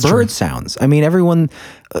they're bird sounds. I mean, everyone,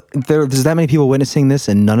 there's that many people witnessing this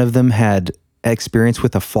and none of them had experience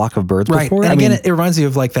with a flock of birds before. And again, it reminds me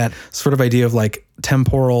of that sort of idea of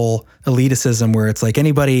temporal elitism, where it's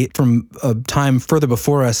anybody from a time further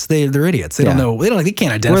before us, they're idiots. They don't know. They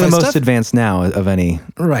can't identify. We're the most stuff. Advanced now of any.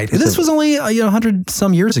 Right. This was only 100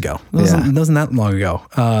 some years ago. It wasn't that long ago.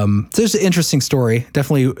 So it's an interesting story.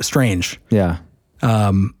 Definitely strange. Yeah.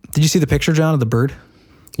 Did you see the picture, John, of the bird?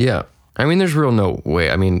 Yeah. I mean, there's real no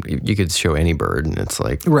way. I mean, you could show any bird and it's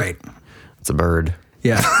right. It's a bird.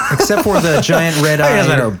 Yeah, except for the giant red-eyed... It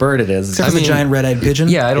doesn't matter what bird it is. Except for the giant red-eyed pigeon?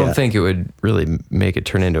 Yeah, I don't think it would really make it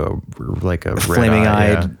turn into a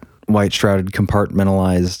flaming-eyed, white-shrouded,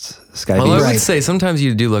 compartmentalized sky beast. Well, I would say sometimes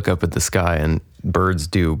you do look up at the sky and birds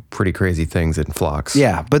do pretty crazy things in flocks.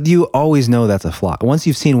 Yeah, but you always know that's a flock. Once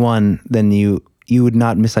you've seen one, then you would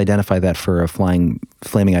not misidentify that for a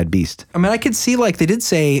flaming-eyed beast. I mean, I could see, they did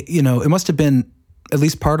say, it must have been at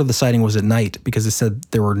least part of the sighting was at night because it said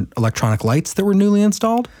there were electronic lights that were newly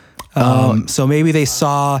installed. So maybe they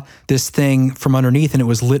saw this thing from underneath and it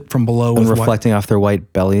was lit from below And with reflecting off their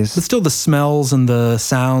white bellies. but still the smells and the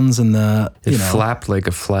sounds and the, It flapped like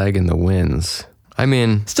a flag in the winds. I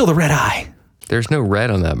mean, still the red eye. there's no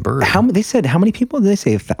red on that bird. They said how many people did they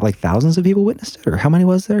say? Like thousands of people witnessed it, or how many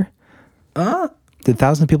was there? Did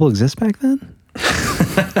thousands of people exist back then?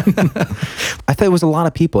 I thought it was a lot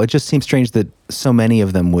of people. It just seems strange that so many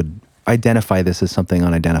of them would identify this as something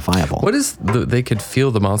unidentifiable. What is they could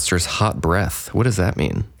feel the monster's hot breath? What does that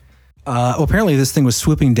mean? Well, apparently this thing was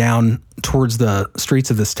swooping down towards the streets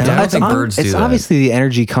of this town. Yeah, I don't think birds do It's that. obviously the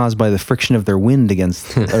energy caused by the friction of their wind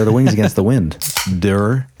against, or the wings against the wind.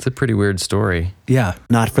 Durr. It's a pretty weird story. Yeah.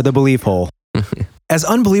 Not for the belief hole. As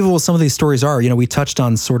unbelievable as some of these stories are, we touched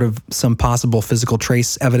on sort of some possible physical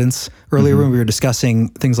trace evidence earlier when we were discussing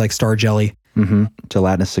things like star jelly.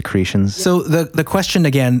 Gelatinous secretions. So the question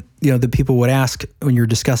again, that people would ask when you're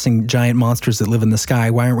discussing giant monsters that live in the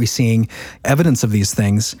sky, why aren't we seeing evidence of these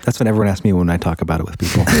things? That's what everyone asks me when I talk about it with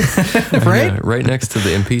people. Right? Yeah, right next to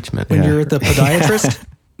the impeachment. When you're at the podiatrist.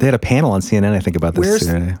 They had a panel on CNN, I think, about this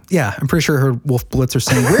today. Yeah, I'm pretty sure I heard Wolf Blitzer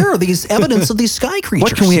saying, where are these evidence of these sky creatures?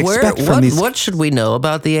 What can we expect from these? What should we know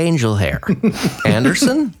about the angel hair?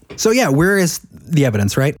 Anderson? So yeah, where is the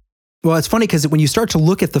evidence, right? Well, it's funny because when you start to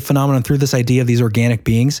look at the phenomenon through this idea of these organic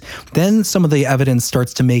beings, then some of the evidence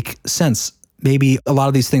starts to make sense. Maybe a lot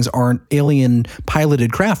of these things aren't alien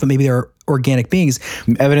piloted craft, but maybe they're organic beings.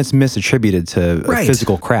 Evidence misattributed to Right.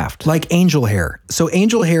 physical craft. Like angel hair. So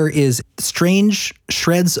angel hair is strange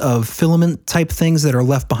shreds of filament type things that are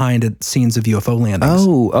left behind at scenes of UFO landings.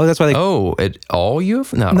 Oh, that's why they. Oh, all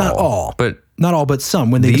UFO? Not all. But Not all, but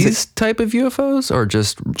some. When they these type of UFOs or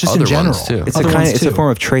just Just other in general. ones too? It's other ones it's a too.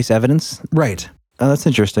 form of trace evidence. Right. Oh, that's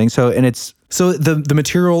interesting. So the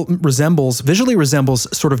material visually resembles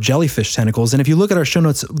sort of jellyfish tentacles. And if you look at our show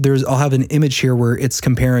notes, I'll have an image here where it's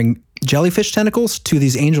comparing jellyfish tentacles to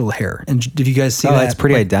these angel hair. And did you guys see that? it's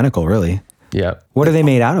pretty identical, really. Yeah. What are they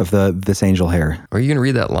made out of? This angel hair? Are you going to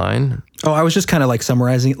read that line? Oh, I was just kind of like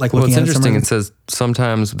summarizing, like Well, looking it's at it. interesting. It summarizing. says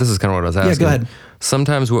sometimes, this is kind of what I was asking. Yeah, go ahead.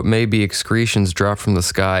 Sometimes what may be excretions drop from the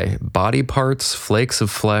sky, body parts, flakes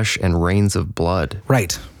of flesh, and rains of blood.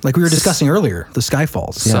 Right. Like we were discussing earlier, the sky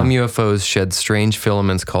falls. Some UFOs shed strange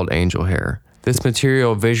filaments called angel hair. This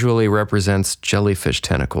material visually represents jellyfish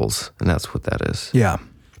tentacles, and that's what that is. Yeah.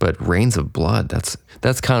 But rains of blood, that's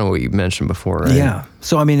kind of what you mentioned before, right? Yeah.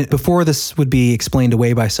 So, I mean, before this would be explained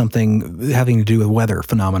away by something having to do with weather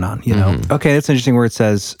phenomenon, Okay, that's interesting where it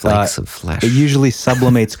says Flakes of flesh. it usually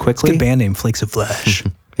sublimates quickly. Good band name, Flakes of Flesh.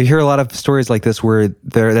 You hear a lot of stories like this where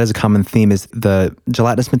there's a common theme is the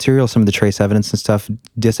gelatinous material, some of the trace evidence and stuff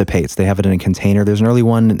dissipates. They have it in a container. There's an early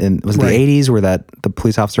one was it Right. the 80s where the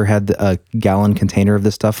police officer had a gallon container of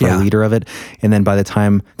this stuff for Yeah. a liter of it. And then by the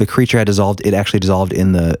time the creature had dissolved, it actually dissolved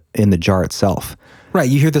in the jar itself. Right.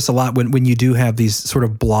 You hear this a lot when you do have these sort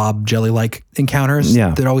of blob jelly-like encounters.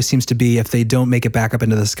 Yeah. There always seems to be, if they don't make it back up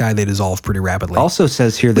into the sky, they dissolve pretty rapidly. Also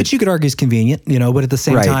says here that Which you could argue is convenient, but at the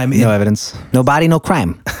same right, time, no evidence. No body, no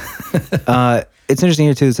crime. It's interesting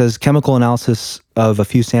here too. It says chemical analysis of a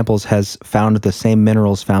few samples has found the same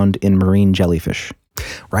minerals found in marine jellyfish.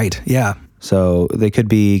 right. Yeah. So they could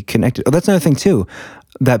be connected. Oh, that's another thing too.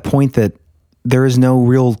 That point that there is no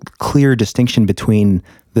real clear distinction between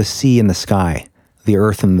the sea and the sky, the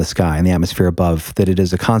earth and the sky, and the atmosphere above, that it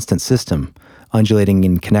is a constant system, undulating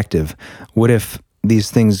and connective. What if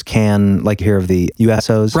these things can, like you hear of the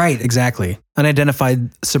USOs? Right. Exactly. Unidentified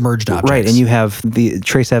submerged objects. Right, and you have the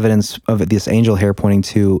trace evidence of this angel hair pointing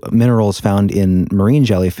to minerals found in marine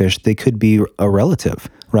jellyfish. They could be a relative,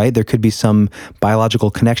 right? There could be some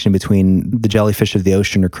biological connection between the jellyfish of the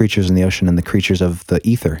ocean or creatures in the ocean and the creatures of the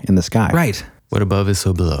ether in the sky. Right. What above is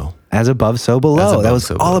so below. As above, so below. As above, That was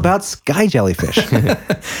so all below. about sky jellyfish.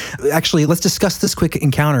 Actually, let's discuss this quick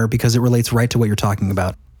encounter because it relates right to what you're talking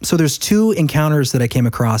about. So there's two encounters that I came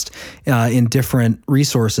across in different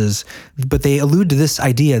resources, but they allude to this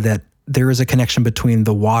idea that there is a connection between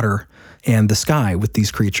the water and the sky with these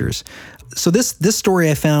creatures. So this story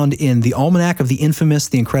I found in the Almanac of the Infamous,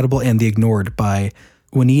 the Incredible, and the Ignored by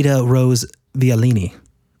Juanita Rose Vialini.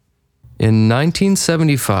 In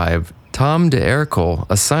 1975, Tom DeErkel,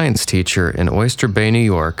 a science teacher in Oyster Bay, New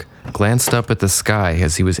York, glanced up at the sky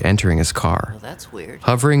as he was entering his car. That's weird.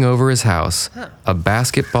 Hovering over his house, a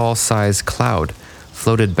basketball-sized cloud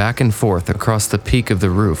floated back and forth across the peak of the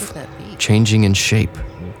roof, changing in shape.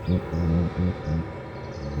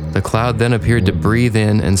 The cloud then appeared to breathe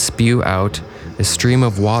in and spew out a stream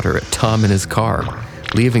of water at Tom and his car,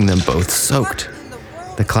 leaving them both soaked.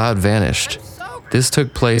 The cloud vanished. This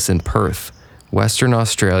took place in Perth, Western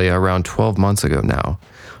Australia around 12 months ago now.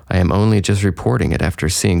 I am only just reporting it after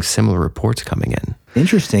seeing similar reports coming in.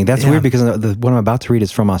 Interesting. That's weird because what I'm about to read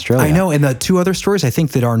is from Australia. I know. And the two other stories I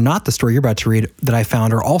think that are not the story you're about to read that I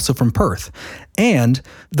found are also from Perth. And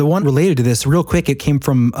the one related to this, real quick, it came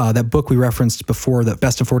from that book we referenced before, the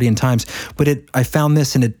Best of Fortean Times. But I found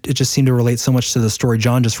this and it just seemed to relate so much to the story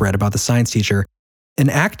John just read about the science teacher. An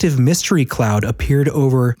active mystery cloud appeared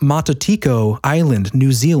over Matotiko Island,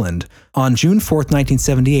 New Zealand, on June 4th,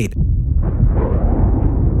 1978.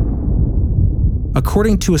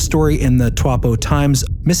 According to a story in the Taupo Times,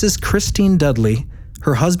 Mrs. Christine Dudley,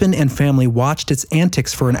 her husband and family watched its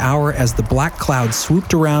antics for an hour as the black cloud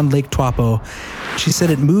swooped around Lake Taupo. She said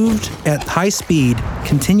it moved at high speed,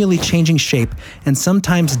 continually changing shape, and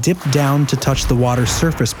sometimes dipped down to touch the water's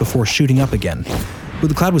surface before shooting up again. But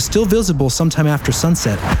the cloud was still visible sometime after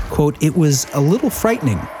sunset. Quote, "It was a little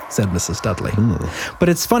frightening," said Mrs. Dudley. But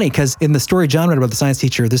it's funny because in the story John read about the science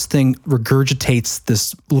teacher, this thing regurgitates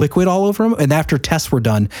this liquid all over him. And after tests were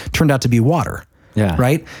done, turned out to be water. Yeah.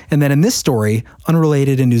 Right? And then in this story,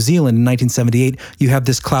 unrelated in New Zealand in 1978, you have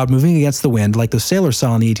this cloud moving against the wind like those sailors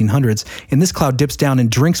saw in the 1800s. And this cloud dips down and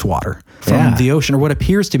drinks water from the ocean, or what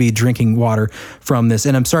appears to be drinking water from this.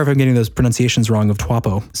 And I'm sorry if I'm getting those pronunciations wrong of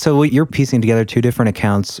Taupo. So you're piecing together two different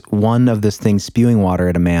accounts, one of this thing spewing water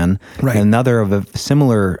at a man, Right. and another of a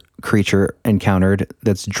similar creature encountered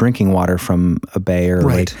that's drinking water from a bay or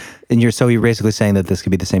Right. lake. And you're basically saying that this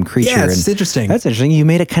could be the same creature. Yeah, it's and interesting. That's interesting. You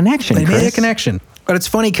made a connection, They Chris. made a connection. But it's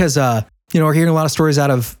funny because, we're hearing a lot of stories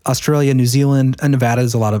out of Australia, New Zealand, and Nevada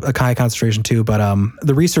is a lot of a high concentration too. But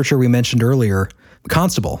the researcher we mentioned earlier,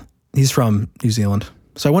 Constable, he's from New Zealand.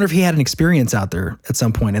 So I wonder if he had an experience out there at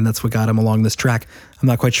some point, and that's what got him along this track. I'm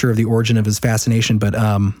not quite sure of the origin of his fascination, but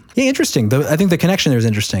interesting. I think the connection there is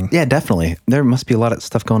interesting. Yeah, definitely. There must be a lot of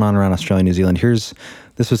stuff going on around Australia and New Zealand.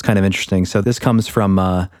 This was kind of interesting. So this comes from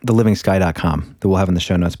thelivingsky.com that we'll have in the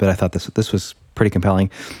show notes, but I thought this was pretty compelling.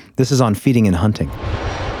 This is on feeding and hunting.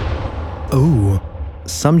 Ooh.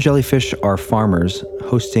 Some jellyfish are farmers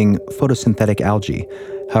hosting photosynthetic algae.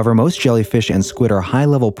 However, most jellyfish and squid are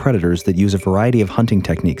high-level predators that use a variety of hunting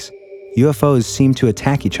techniques. UFOs seem to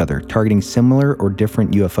attack each other, targeting similar or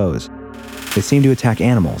different UFOs. They seem to attack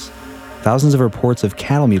animals. Thousands of reports of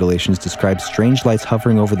cattle mutilations describe strange lights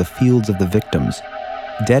hovering over the fields of the victims.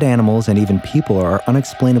 Dead animals and even people are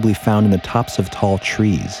unexplainably found in the tops of tall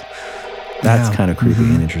trees. That's kind of creepy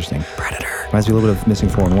and interesting. Predator. Reminds me a little bit of Missing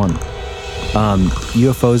 411.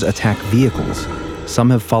 UFOs attack vehicles. Some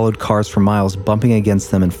have followed cars for miles, bumping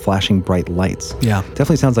against them and flashing bright lights. Yeah.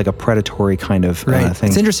 Definitely sounds like a predatory kind of Right. thing.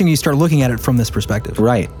 It's interesting you start looking at it from this perspective.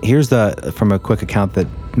 Right. Here's from a quick account that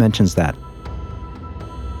mentions that.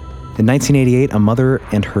 In 1988, a mother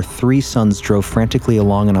and her 3 sons drove frantically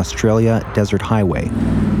along an Australia desert highway.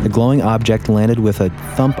 The glowing object landed with a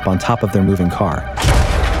thump on top of their moving car.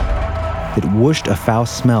 It whooshed a foul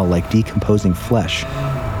smell like decomposing flesh.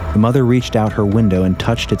 The mother reached out her window and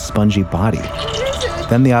touched its spongy body.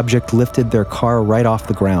 Then the object lifted their car right off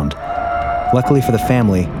the ground. Luckily for the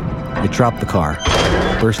family, it dropped the car,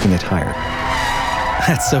 bursting a tire.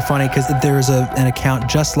 That's so funny because there's an account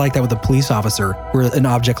just like that with a police officer where an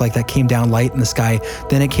object like that came down light in the sky.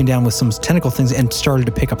 Then it came down with some tentacle things and started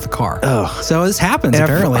to pick up the car. Ugh. So this happens And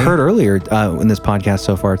apparently. I've heard earlier in this podcast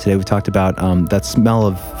so far today, we talked about that smell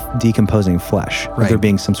of decomposing flesh, Right. there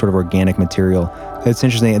being some sort of organic material. It's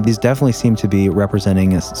interesting. These definitely seem to be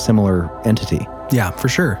representing a similar entity. Yeah, for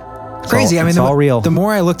sure. Crazy. It's all real. The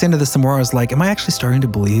more I looked into this, the more I was like, am I actually starting to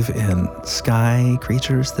believe in sky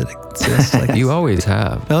creatures that exist? Like, You always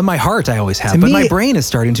have. well, in my heart, I always have, To but me- my brain is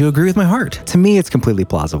starting to agree with my heart. To me, it's completely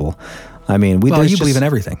plausible. I mean, Well, there's you believe in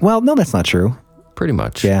everything. Well, no, that's not true. Pretty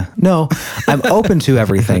much. Yeah. No, I'm open to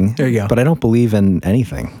everything. There you go. But I don't believe in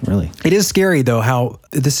anything, really. It is scary, though, how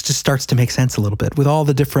this just starts to make sense a little bit with all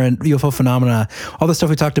the different UFO phenomena, all the stuff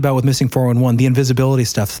we talked about with Missing 411, the invisibility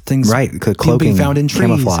stuff, things Right, the being cloaking, found in trees.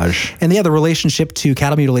 camouflage. And the relationship to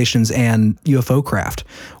cattle mutilations and UFO craft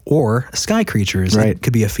or sky creatures. Right. It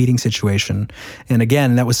could be a feeding situation. And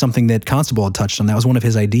again, that was something that Constable had touched on. That was one of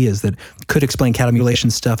his ideas that could explain cattle mutilation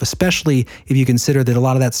stuff, especially if you consider that a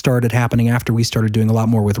lot of that started happening after we started doing a lot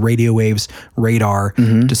more with radio waves, radar,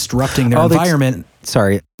 disrupting their environment.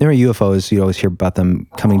 Sorry, there are UFOs. You always hear about them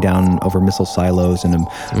coming down over missile silos and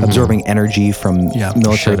absorbing energy from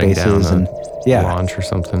military Shutting down bases. a And launch or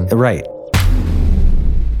something. right.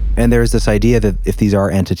 And there's this idea that if these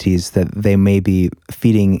are entities, that they may be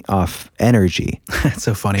feeding off energy. It's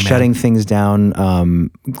so funny, man. Shutting things down,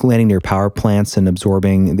 landing near power plants and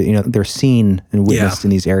absorbing, they're seen and witnessed in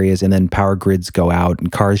these areas, and then power grids go out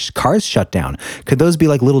and cars shut down. Could those be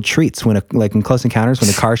like little treats like in Close Encounters when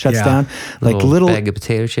the car shuts down? Like little bag of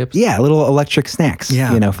potato chips? Yeah, little electric snacks,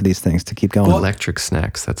 for these things to keep going. Electric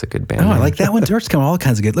Snacks, that's a good band. Oh, I like that one. George come all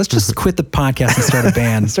kinds of good. Let's just quit the podcast and start a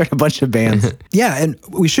band. Start a bunch of bands. Yeah, and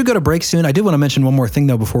we should go to break soon. I did want to mention one more thing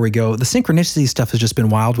though before we go. The synchronicity stuff has just been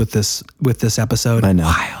wild with this episode. I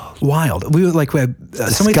know. Wild. We had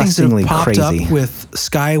so many things that have popped crazy. up with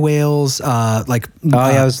sky whales. I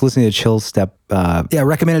was listening to Chill Step.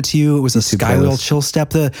 Recommended to you. It was a sky whale chill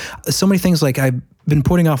step. So many things like I've been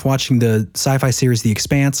putting off watching the sci-fi series The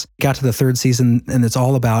Expanse. Got to the 3rd season, and it's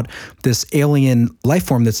all about this alien life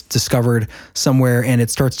form that's discovered somewhere, and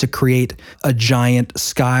it starts to create a giant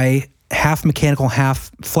sky, half mechanical,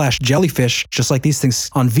 half flesh jellyfish, just like these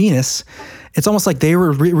things on Venus. It's almost like they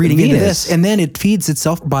were reading into this, and then it feeds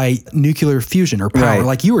itself by nuclear fusion or power,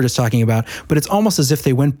 like you were just talking about. But it's almost as if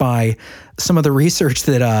they went by some of the research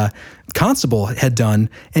that Constable had done,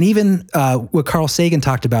 and even what Carl Sagan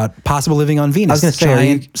talked about, possible living on Venus. I was going to say,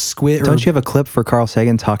 giant squid. Don't you have a clip for Carl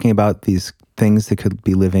Sagan talking about these things that could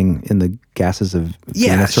be living in the gases of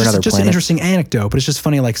Venus or another just planet? An interesting anecdote, but it's just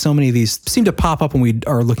funny. Like so many of these seem to pop up when we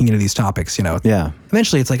are looking into these topics. Yeah.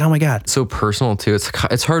 Eventually, it's like, oh my god, so personal too.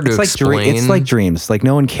 It's hard to explain. It's like dreams. Like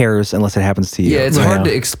no one cares unless it happens to you. Yeah, it's hard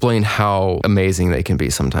to explain how amazing they can be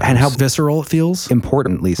sometimes, and how visceral it feels.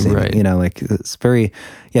 Importantly, like it's very.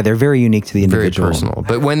 Yeah, they're very unique to the individual. Very personal.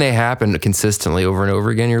 But when they happen consistently over and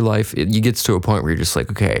over again in your life, you get to a point where you're just like,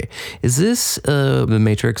 okay, is this the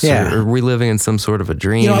Matrix? Yeah. Or are we living in some sort of a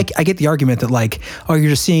dream? I get the argument that like, oh,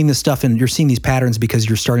 you're just seeing this stuff and you're seeing these patterns because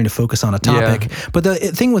you're starting to focus on a topic. Yeah. But the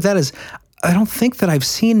thing with that is, I don't think that I've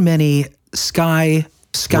seen many sky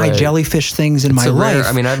jellyfish things in my life.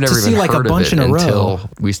 I mean, I've never even like heard a bunch of it in a until row.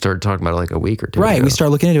 we started talking about it like a week or two Right, ago. we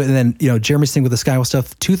started looking into it, and then Jeremy's thing with the sky whale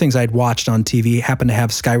stuff. 2 things I'd watched on TV happened to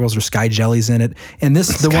have sky whales or sky jellies in it, and this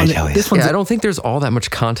one's. Yeah, I don't think there's all that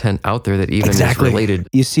much content out there that even is related.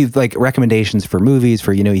 You see like recommendations for movies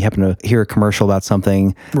for you happen to hear a commercial about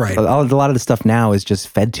something. Right. A lot of the stuff now is just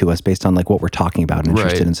fed to us based on like what we're talking about and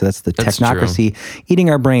interested in. So that's the technocracy eating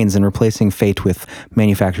our brains and replacing fate with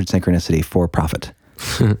manufactured synchronicity for profit.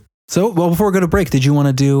 So, before we go to break, did you want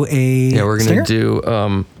to do a Yeah, we're going to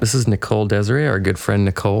do, this is Nicole Desiree, our good friend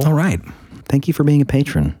Nicole. All right. Thank you for being a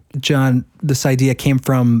patron. John, this idea came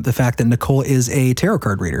from the fact that Nicole is a tarot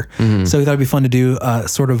card reader. Mm-hmm. So we thought it'd be fun to do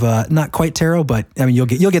sort of not quite tarot, but I mean, you'll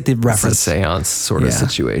get the reference. It's a seance sort of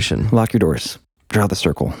situation. Lock your doors. Draw the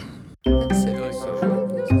circle.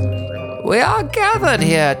 We are gathered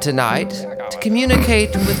here tonight to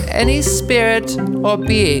communicate with any spirit or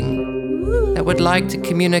being that would like to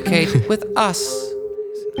communicate with us.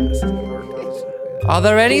 Are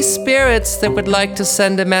there any spirits that would like to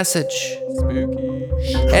send a message?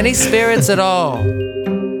 Any spirits at all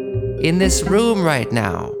in this room right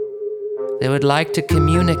now that would like to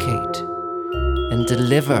communicate and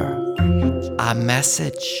deliver a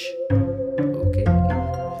message?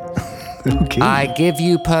 Okay. I give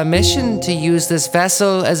you permission to use this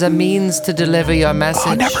vessel as a means to deliver your message.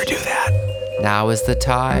 Oh, never do that. Now is the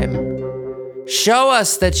time. Show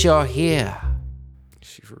us that you're here. Is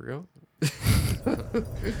she for real?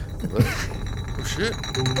 Oh shit.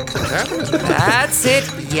 What's happening? That's it.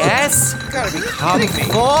 Yes. Come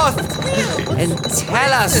forth and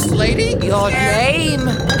tell us your name.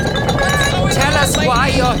 Tell us why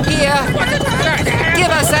you're here.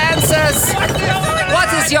 Give us answers.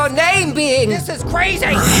 What is your name being? This is crazy!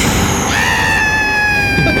 Oh,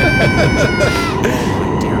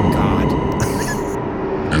 dear God.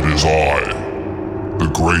 It is I, the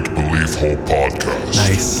Great Belief Hole Podcast.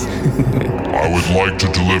 Nice. I would like to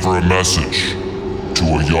deliver a message to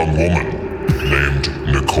a young woman named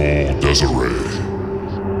Nicole Desiree.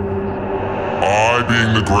 I,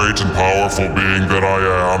 being the great and powerful being that I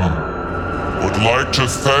am, would like to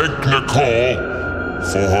thank Nicole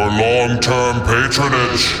for her long-term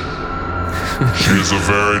patronage. She is a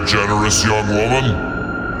very generous young woman,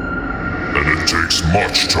 and it takes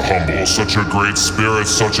much to humble such a great spirit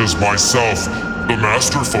such as myself, the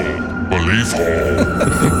masterful Belief Hole.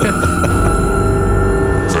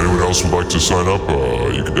 If anyone else would like to sign up,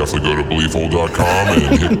 you can definitely go to beliefhole.com and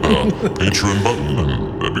hit the Patreon button,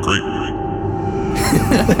 and that'd be great.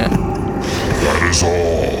 That is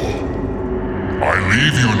all. I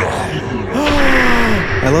leave you now.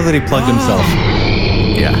 I love that he plugged himself.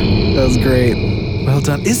 Yeah. That was great. Well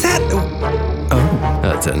done. Is that? Oh.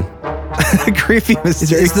 That's in. Creepy,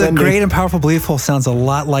 mysterious It's the ending. great and powerful belief hole sounds a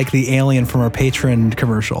lot like the alien from our Patreon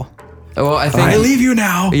commercial. Well, I think I leave you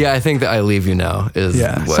now. Yeah, I think that I leave you now is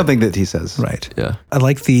what, Something that he says. Right. Yeah, I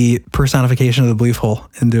like the personification of the belief hole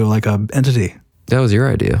into like a entity. that was your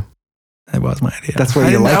idea. That was my idea. That's why I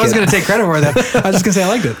you didn't- like I was it. going to take credit for that. I was just going to say I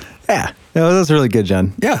liked it. Yeah. No, that was really good,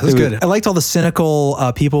 John. Yeah, it was good. I liked all the cynical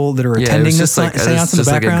people that are Yeah, it attending was this just like seance in the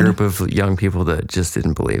like a background. group of young people that just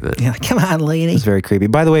didn't believe it. Yeah, come on, lady. It's very creepy.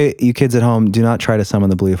 By the way, you kids at home, do not try to summon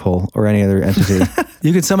the belief hole or any other entity.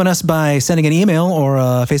 You can summon us by sending an email or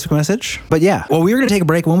a Facebook message. But yeah. Well, we're going to take a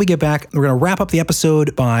break. When we get back, we're going to wrap up the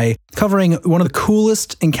episode by covering one of the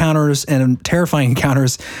coolest encounters and terrifying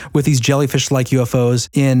encounters with these jellyfish-like UFOs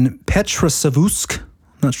in Petrosavusk.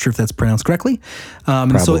 Not sure if that's pronounced correctly.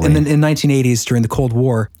 So in the 1980s during the Cold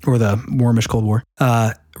War, or the warmish Cold War,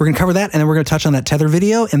 we're going to cover that, and then we're going to touch on that tether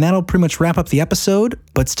video, and that'll pretty much wrap up the episode.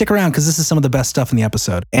 But stick around, because this is some of the best stuff in the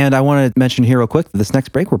episode. And I want to mention here real quick, this next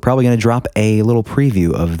break, we're probably going to drop a little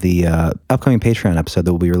preview of the upcoming Patreon episode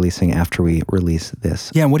that we'll be releasing after we release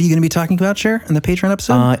this. Yeah, and what are you going to be talking about, Cher, in the Patreon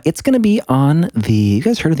episode? It's going to be on you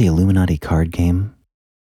guys heard of the Illuminati card game?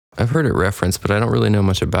 I've heard it referenced, but I don't really know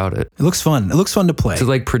much about it. It looks fun. It looks fun to play. Is it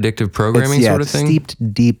like predictive programming sort of it's thing?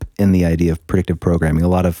 steeped deep in the idea of predictive programming. A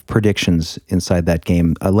lot of predictions inside that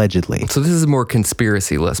game, allegedly. So this is more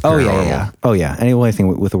conspiracy, less Oh paranormal. yeah. Oh yeah. And the only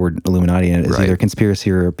thing with the word Illuminati in it is Right. either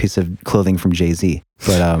conspiracy or a piece of clothing from Jay-Z.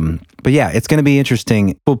 But yeah, it's going to be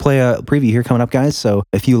interesting. We'll play a preview here coming up, guys. So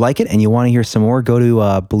if you like it and you want to hear some more, go to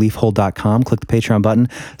beliefhole.com, click the Patreon button,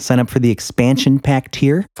 sign up for the expansion pack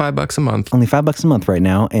tier. $5 a month. Only $5 a month right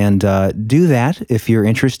now. And do that if you're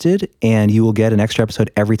interested, and you will get an extra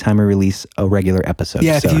episode every time we release a regular episode.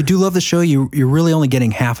 Yeah, So- if you do love the show, you're really only getting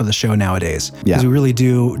half of the show nowadays. Because Yeah. we really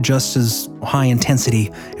do just as high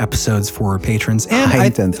intensity episodes for patrons. And High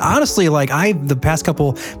intensity. honestly, the past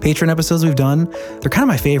couple patron episodes we've done, they're kind of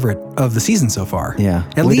my favorite of the season so far. Yeah.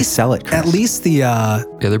 At Way to least sell it, Chris. At least the Yeah,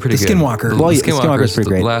 they're pretty the good. Skinwalker. The, Well, the yeah, Skinwalker's pretty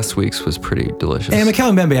great. Last week's was pretty delicious. and Mikhail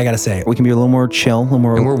and Bembe, I gotta say. we can be a little more chill, a little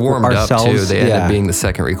more And we're warmed ourselves. up too. They ended Yeah. up being the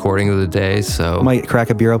second recording of the day, so Might crack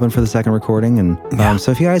a beer open for the second recording, and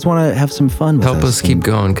so if you guys want to have some fun with help us keep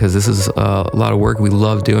going, because this is a lot of work. We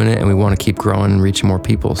love doing it, and we want to keep growing and reaching more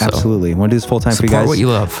people. So Absolutely, want to do this full time for you Support guys. what you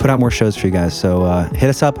love. Put out more shows for you guys. So hit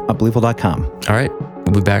us up at believable.com. all right,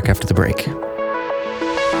 we'll be back after the break.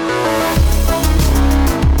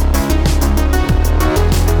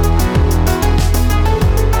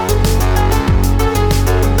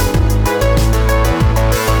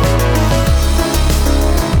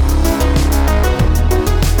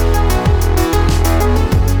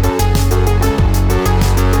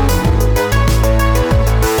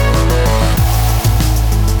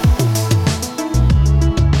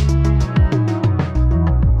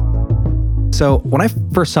 So when I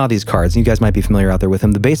first saw these cards, and you guys might be familiar out there with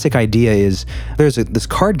them, the basic idea is there's this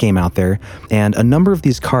card game out there, and a number of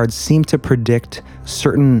these cards seem to predict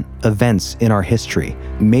certain events in our history.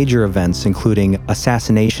 Major events, including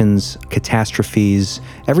assassinations, catastrophes,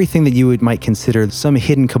 everything that you might consider some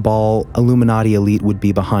hidden cabal, Illuminati elite would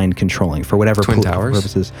be behind controlling for whatever Twin political Towers?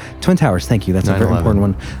 purposes. Twin Towers, thank you. That's a very 9/11. important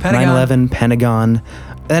one. Pentagon. 9/11, Pentagon.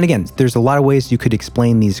 And again, there's a lot of ways you could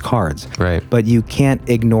explain these cards. Right. But you can't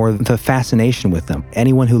ignore the fascination with them.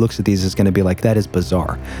 Anyone who looks at these is going to be like, that is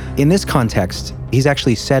bizarre. In this context, he's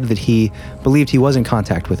actually said that he believed he was in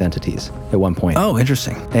contact with entities at one point. Oh,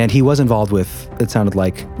 interesting. And he was involved with, it sounded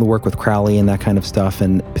like, the work with Crowley and that kind of stuff,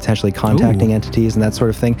 and potentially contacting entities and that sort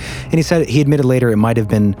of thing. And he said, he admitted later it might have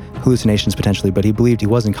been hallucinations potentially, but he believed he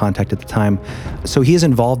was in contact at the time. So he is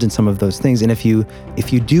involved in some of those things. And if you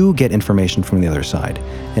do get information from the other side,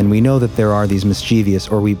 and we know that there are these mischievous,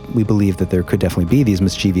 or we believe that there could definitely be these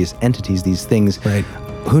mischievous entities, these things. Right.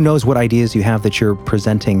 Who knows what ideas you have that you're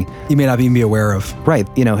presenting. You may not even be aware of. Right.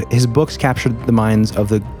 You know, his books captured the minds of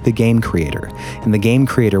the game creator. And the game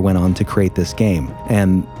creator went on to create this game.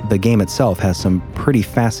 And the game itself has some pretty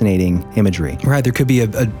fascinating imagery. Right, there could be a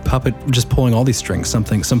puppet just pulling all these strings, some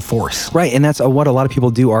force. Right, and that's what a lot of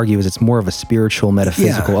people do argue is it's more of a spiritual,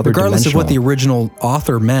 metaphysical, other regardless of what the dimensional. original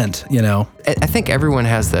author meant, you know. I think everyone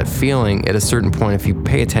has that feeling at a certain point. If you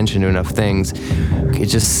pay attention to enough things, it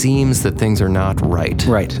just seems that things are not right.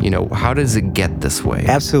 Right. You know, how does it get this way?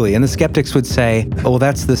 Absolutely, and the skeptics would say, "Oh, well,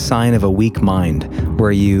 that's the sign of a weak mind,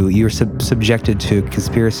 where you're subjected to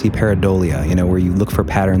conspiracy pareidolia. You know, where you look for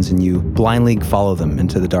patterns and you blindly follow them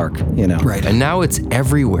into the dark. You know, Right. And now it's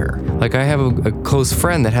everywhere. Like I have a close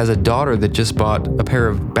friend that has a daughter that just bought a pair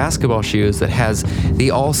of basketball shoes that has the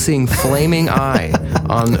all-seeing flaming eye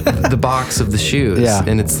on the box socks of the shoes. Yeah.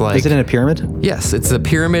 And it's like, Is it in a pyramid? yes, it's a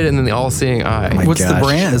pyramid and then the all-seeing eye. What's the gosh.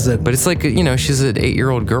 brand? Is it? But it's like, she's an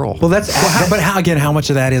 8-year-old girl. Well, that's How much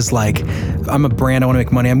of that is like, I'm a brand, I want to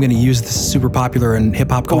make money, I'm going to use this super popular in hip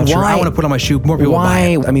hop culture. why- I want to put on my shoe, more people will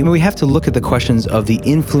buy why. it. I mean, we have to look at the questions of the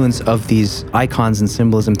influence of these icons and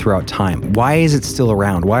symbolism throughout time. Why is it still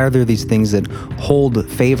around? Why are there these things that hold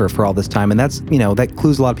favor for all this time? And that's, that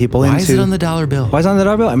clues a lot of people into. Why is it on the dollar bill? Why is it on the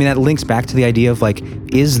dollar bill? I mean, that links back to the idea of like,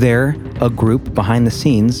 is there a group behind the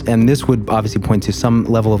scenes? And this would obviously point to some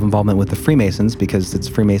level of involvement with the Freemasons because it's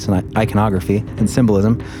Freemason iconography and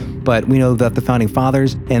symbolism. But we know that the founding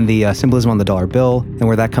fathers and the symbolism on the dollar bill and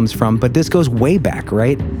where that comes from. But this goes way back,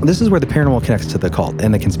 right? This is where the paranormal connects to the cult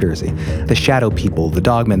and the conspiracy. The shadow people, the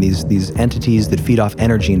dogmen, these entities that feed off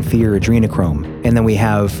energy and fear, adrenochrome. And then we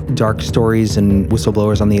have dark stories and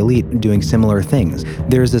whistleblowers on the elite doing similar things.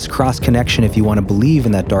 There's this cross connection if you want to believe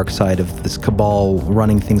in that dark side of this cabal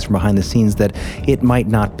running things from behind the scenes, that it might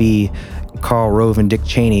not be Karl Rove and Dick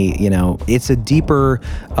Cheney. It's a deeper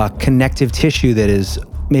connective tissue that is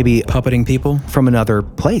maybe Puppeting people. from another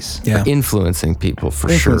place. Yeah. Influencing people for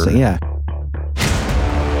Influencing, sure. yeah.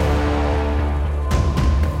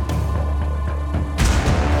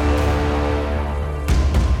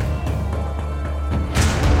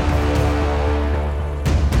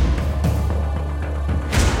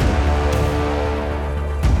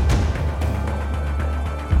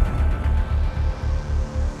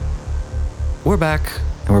 We're back.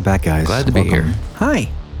 And we're back, guys. Glad to be Welcome. here. Hi.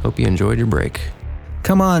 Hope you enjoyed your break.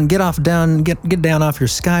 Come on, get down off your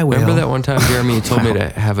sky whale. Remember that one time, Jeremy, you told me to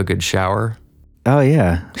have a good shower? Oh,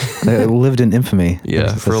 yeah. I lived in infamy.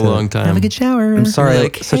 Yeah, for a long time. Have a good shower. I'm sorry,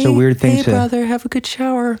 such a weird thing hey, to... brother, have a good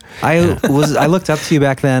shower. I looked up to you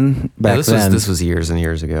back then. This was years and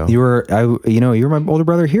years ago. You were my older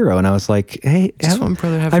brother hero, and I was like, hey, one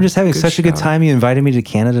brother have I'm a just having good such a good shower. time. You invited me to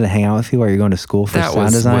Canada to hang out with you while you're going to school for That sound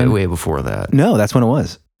was design. way before that. No, that's when it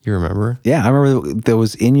was. You remember? Yeah, I remember that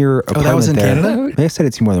was in your apartment. that was in there. Canada? Maybe I said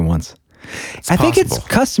it to you more than once. I think it's possible.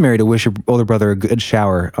 customary to wish your older brother a good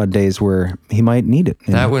shower on days where he might need it.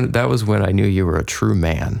 you know? That was when I knew you were a true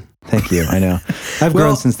man. Thank you. I know. I've Well,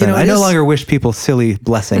 grown since then. you know, I it no is- longer wish people silly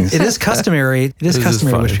blessings. It is customary. It is This is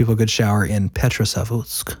customary to wish funny. people a good shower in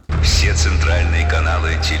Petrosavutsk. Все центральные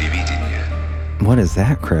каналы телевидения. What is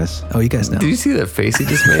that, Chris? Oh, you guys know. Did you see that face he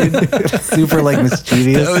just made? Super like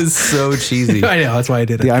mischievous. That was so cheesy. I know. That's why I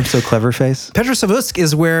did it. The I'm so clever face. Petrosavutsk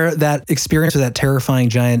is where that experience with that terrifying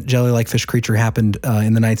giant jelly-like fish creature happened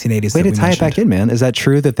in the 1980s. Way that to we tie it back mentioned. in, man. Is that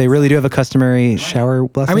true that they really do have a customary shower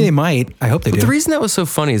blessing? I mean, they might. I hope they do. The reason that was so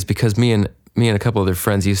funny is because me and a couple other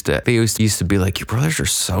friends used to be like, your brothers are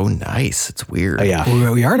so nice. It's weird. Oh, yeah.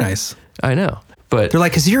 We are nice. I know. But They're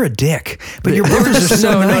like, because you're a dick. But your brothers are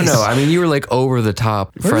so nice. No. I mean, you were like over the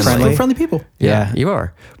top We're friendly. We're friendly people. Yeah. You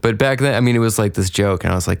are. But back then, I mean, it was like this joke,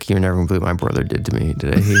 and I was like, "You're never gonna believe what my brother did to me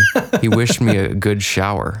today. He wished me a good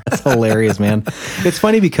shower." That's hilarious, man. It's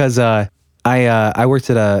funny because I worked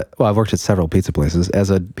I've worked at several pizza places as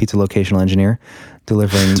a pizza locational engineer,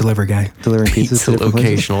 delivering guy. delivering pizzas Pizza to different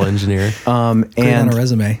places. locational engineer. Great on And a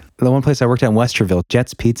resume. the one place I worked at in Westerville,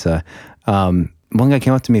 Jet's Pizza. One guy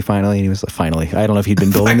came up to me finally, and he was like, finally, I don't know if he'd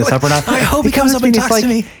been building this up or not. I hope he comes up and he's talks like, to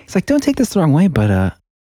me. He's like, don't take this the wrong way, but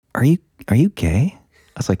are you gay?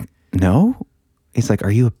 I was like, no. He's like,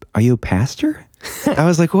 are you a pastor? I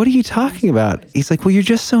was like, what are you talking about? He's like, well, you're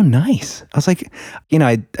just so nice. I was like,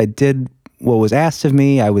 I did what was asked of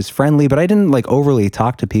me. I was friendly, but I didn't like overly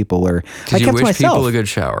talk to people or I Did you kept to wish myself. people a good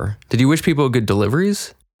shower? Did you wish people good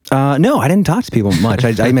deliveries? No, I didn't talk to people much.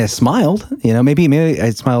 I mean, I smiled. Maybe I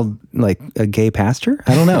smiled like a gay pastor.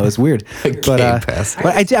 I don't know. It was weird. Pastor.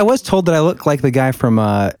 But I was told that I look like the guy from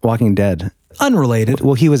Walking Dead. Unrelated.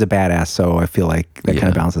 Well, he was a badass, so I feel like that kind Yeah.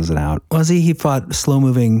 of balances it out. Was he? He fought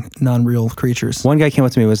slow-moving, non-real creatures. One guy came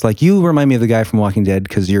up to me and was like, "You remind me of the guy from Walking Dead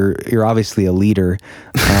because you're obviously a leader,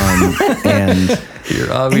 and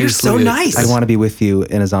You're obviously so nice. I want to be with you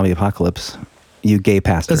in a zombie apocalypse. You gay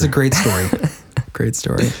pastor." That's a great story. Great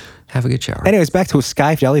story. Have a good shower. Anyways, back to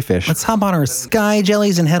sky jellyfish. Let's hop on our sky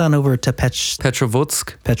jellies and head on over to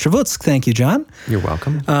Petrovutsk. Petrovutsk. Thank you, John. You're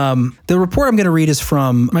welcome. The report I'm going to read is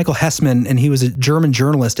from Michael Hessman, and he was a German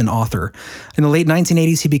journalist and author. In the late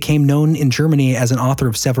 1980s, he became known in Germany as an author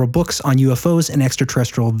of several books on UFOs and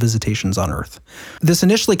extraterrestrial visitations on Earth. This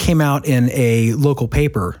initially came out in a local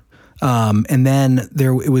paper, and then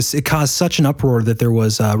it caused such an uproar that there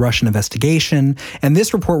was a Russian investigation. And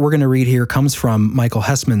this report we're going to read here comes from Michael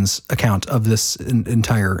Hessman's account of this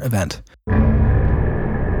entire event.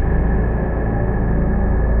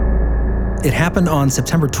 It happened on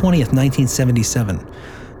September 20th, 1977.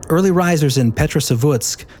 Early risers in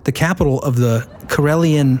Petrozavodsk, the capital of the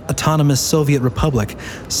Karelian Autonomous Soviet Republic,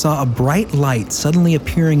 saw a bright light suddenly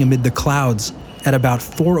appearing amid the clouds at about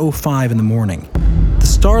 4:05 in the morning. The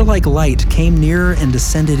star-like light came nearer and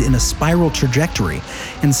descended in a spiral trajectory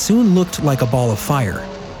and soon looked like a ball of fire.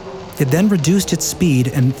 It then reduced its speed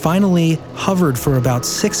and finally hovered for about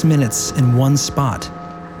 6 minutes in one spot.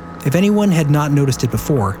 If anyone had not noticed it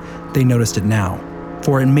before, they noticed it now,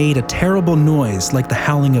 for it made a terrible noise like the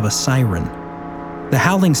howling of a siren. The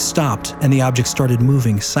howling stopped and the object started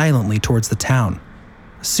moving silently towards the town.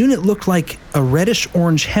 Soon it looked like a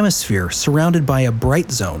reddish-orange hemisphere surrounded by a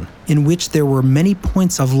bright zone, in which there were many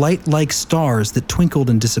points of light-like stars that twinkled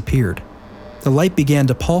and disappeared. The light began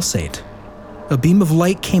to pulsate. A beam of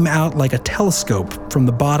light came out like a telescope from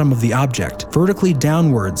the bottom of the object, vertically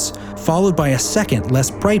downwards, followed by a second, less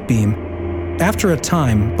bright beam. After a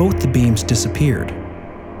time, both the beams disappeared.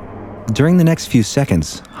 During the next few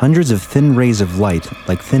seconds, hundreds of thin rays of light,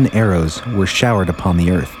 like thin arrows, were showered upon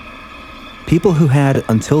the earth. People who had,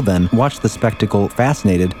 until then, watched the spectacle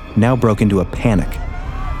fascinated, now broke into a panic.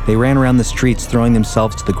 They ran around the streets, throwing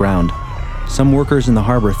themselves to the ground. Some workers in the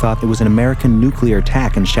harbor thought it was an American nuclear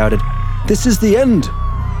attack and shouted, "This is the end!"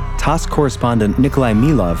 TASS correspondent Nikolai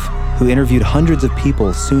Milov, who interviewed hundreds of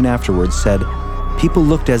people soon afterwards, said, "People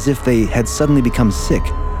looked as if they had suddenly become sick.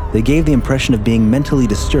 They gave the impression of being mentally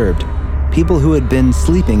disturbed. People who had been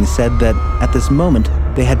sleeping said that at this moment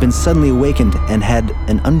they had been suddenly awakened and had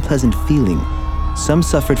an unpleasant feeling. Some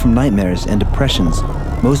suffered from nightmares and depressions.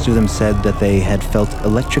 Most of them said that they had felt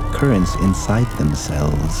electric currents inside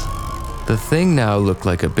themselves." The thing now looked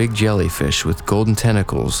like a big jellyfish with golden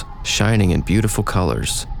tentacles, shining in beautiful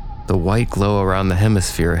colors. The white glow around the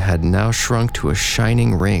hemisphere had now shrunk to a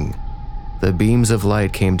shining ring. The beams of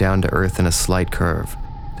light came down to earth in a slight curve.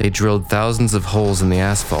 They drilled thousands of holes in the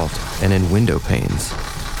asphalt and in window panes.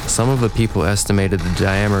 Some of the people estimated the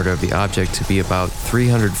diameter of the object to be about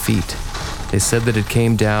 300 feet. They said that it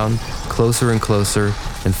came down, closer and closer,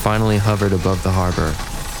 and finally hovered above the harbor.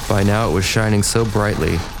 By now it was shining so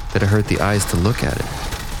brightly that it hurt the eyes to look at it.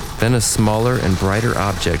 Then a smaller and brighter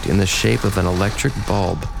object in the shape of an electric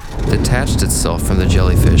bulb detached itself from the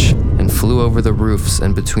jellyfish and flew over the roofs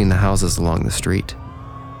and between the houses along the street.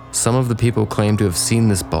 Some of the people claimed to have seen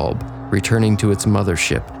this bulb returning to its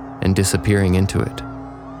mothership and disappearing into it.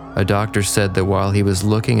 A doctor said that while he was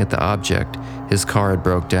looking at the object, his car had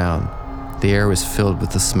broke down. The air was filled with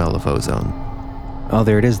the smell of ozone. Oh,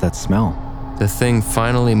 there it is, that smell. The thing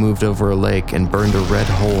finally moved over a lake and burned a red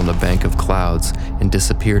hole in a bank of clouds and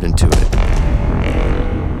disappeared into it.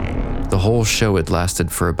 The whole show had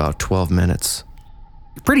lasted for about 12 minutes.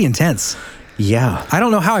 Pretty intense. Yeah. I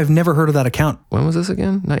don't know how I've never heard of that account. When was this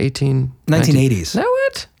again? 1980s. No,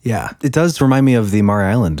 what? Yeah. It does remind me of the Mare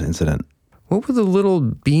Island incident. What were the little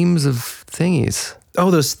beams of thingies?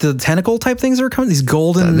 Oh, the tentacle type things that are coming? These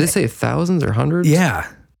golden... Did they say thousands or hundreds? Yeah.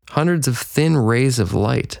 Hundreds of thin rays of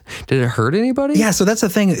light. Did it hurt anybody? Yeah, so that's the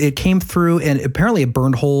thing. It came through and apparently it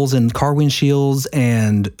burned holes in car windshields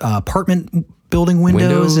and apartment building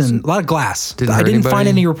windows and a lot of glass. I didn't find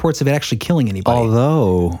any reports of it actually killing anybody.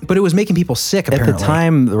 Although... But it was making people sick, apparently. At the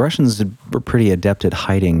time, the Russians were pretty adept at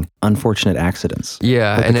hiding unfortunate accidents.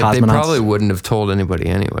 Yeah, like and they probably wouldn't have told anybody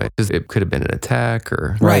anyway, because it could have been an attack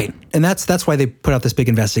or... Right. And that's why they put out this big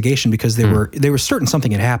investigation, because they were certain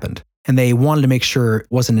something had happened. And they wanted to make sure it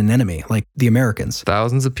wasn't an enemy, like the Americans.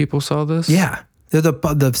 Thousands of people saw this? Yeah.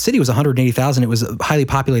 The city was 180,000. It was a highly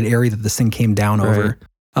populated area that this thing came down over.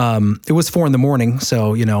 It was 4 a.m,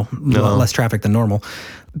 so, less traffic than normal.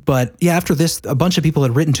 But yeah, after this, a bunch of people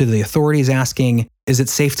had written to the authorities asking, is it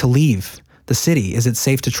safe to leave the city? Is it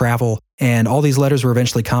safe to travel? And all these letters were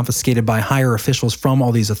eventually confiscated by higher officials from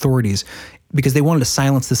all these authorities because they wanted to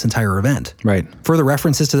silence this entire event. Right. Further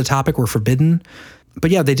references to the topic were forbidden.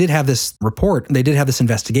 But yeah, they did have this report. They did have this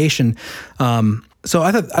investigation. So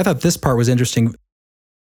I thought this part was interesting.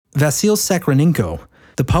 Vasil Sakranenko,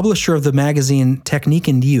 the publisher of the magazine Technique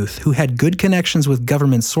and Youth, who had good connections with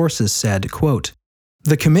government sources, said, quote,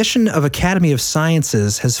 "The Commission of Academy of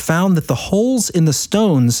Sciences has found that the holes in the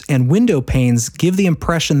stones and window panes give the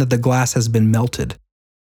impression that the glass has been melted.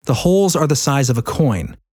 The holes are the size of a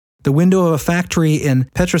coin. The window of a factory in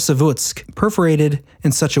Petrozavodsk, perforated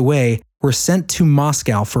in such a way, were sent to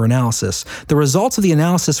Moscow for analysis. The results of the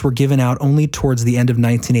analysis were given out only towards the end of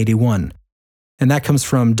 1981. And that comes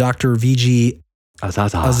from Dr. V.G.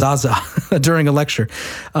 Azaza during a lecture.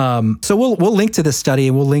 So we'll link to this study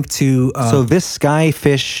and we'll link to... so this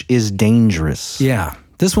skyfish is dangerous. Yeah.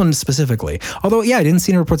 This one specifically. Although, yeah, I didn't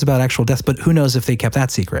see any reports about actual deaths, but who knows if they kept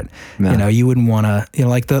that secret? No. You know, you wouldn't want to, you know,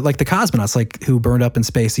 like the cosmonauts, like who burned up in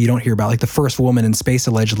space that you don't hear about, like the first woman in space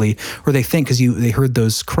allegedly, or they think because they heard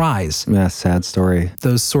those cries. Yeah, sad story.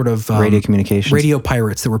 Those sort of radio communications. Radio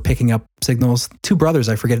pirates that were picking up signals. Two brothers,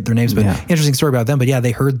 I forget their names, but interesting story about them. But yeah,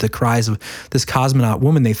 they heard the cries of this cosmonaut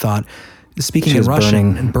woman they thought speaking in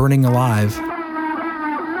Russian and burning alive.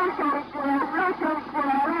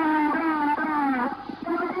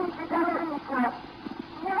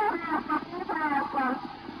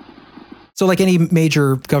 So like any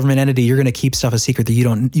major government entity, you're going to keep stuff a secret that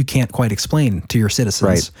you can't quite explain to your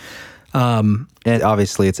citizens. Right. And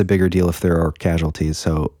obviously it's a bigger deal if there are casualties.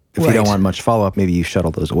 So if you don't want much follow-up, maybe you shuttle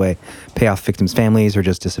those away, pay off victims' families, or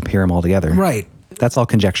just disappear them altogether. Right. That's all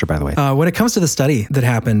conjecture, by the way. When it comes to the study that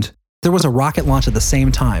happened, there was a rocket launch at the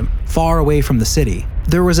same time, far away from the city.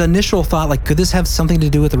 There was initial thought, like, could this have something to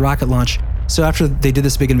do with the rocket launch? So after they did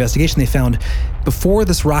this big investigation, they found before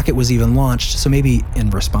this rocket was even launched, so maybe in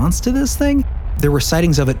response to this thing, there were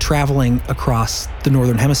sightings of it traveling across the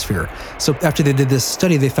northern hemisphere. So after they did this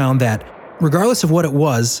study, they found that regardless of what it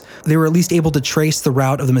was, they were at least able to trace the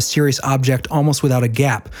route of the mysterious object almost without a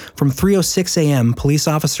gap. From 3:06 a.m., police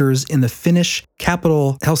officers in the Finnish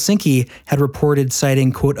capital, Helsinki, had reported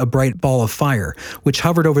sighting, quote, a bright ball of fire, which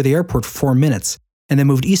hovered over the airport for 4 minutes and then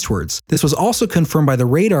moved eastwards. This was also confirmed by the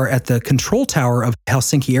radar at the control tower of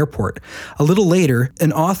Helsinki Airport. A little later,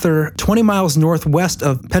 an author 20 miles northwest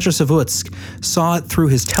of Petrosavodsk saw it through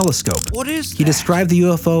his telescope. What is that? He described the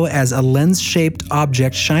UFO as a lens-shaped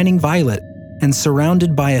object shining violet and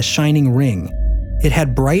surrounded by a shining ring. It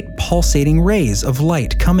had bright, pulsating rays of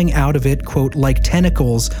light coming out of it, quote, like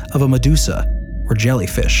tentacles of a medusa or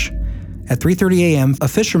jellyfish. At 3:30 a.m., a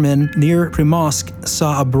fisherman near Primorsk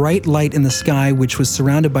saw a bright light in the sky which was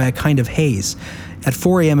surrounded by a kind of haze. At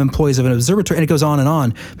 4 a.m., employees of an observatory, and it goes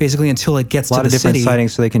on, basically until it gets to the city. A lot of different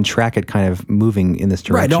sightings so they can track it kind of moving in this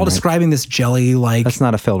direction. Right, all describing this jelly-like... That's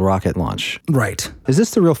not a failed rocket launch. Right. Is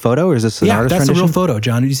this the real photo, or is this an artist rendition? Yeah, that's the real photo,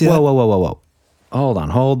 John. Did you see that? Whoa. Hold on,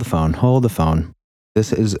 hold the phone.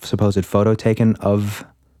 This is a supposed photo taken of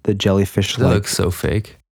the jellyfish. It looks so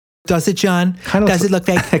fake. Does it, John? Does it look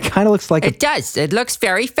fake? It kind of looks like It does. It looks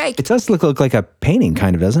very fake. It does look like a painting,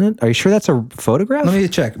 kind of, doesn't it? Are you sure that's a photograph? Let me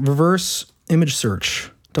check. Reverse image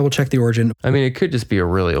search. Double check the origin. I mean, it could just be a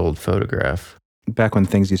really old photograph. Back when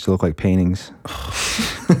things used to look like paintings.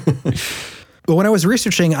 But when I was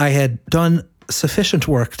researching, I had done sufficient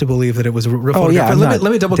work to believe that it was a real photograph. Yeah, But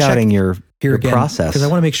let me double check doubting your again, process. because I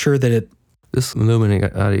want to make sure that it... This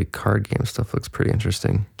Illuminati card game stuff looks pretty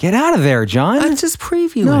interesting. Get out of there, John. I'm just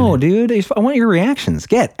previewing. No, it. dude. I want your reactions.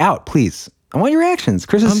 Get out, please. I want your reactions.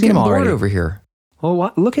 Chris has I'm seen them getting bored already. over here.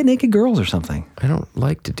 Well, look at Naked Girls or something. I don't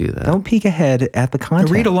like to do that. Don't peek ahead at the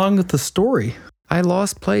content. Read along with the story. I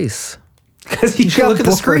lost place. Because you should look at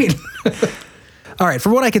the screen. All right,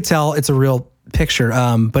 from what I could tell, it's a real picture.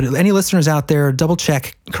 But any listeners out there, double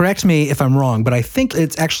check. Correct me if I'm wrong, but I think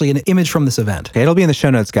it's actually an image from this event. Okay, it'll be in the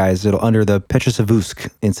show notes, guys. It'll under the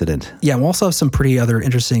Petrosavodsk incident. Yeah, we'll also have some pretty other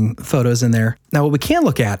interesting photos in there. Now, what we can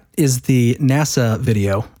look at is the NASA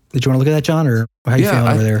video. Did you want to look at that, John, or how you feeling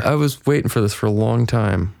over there? I was waiting for this for a long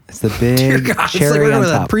time. It's the big It's like cherry we're on with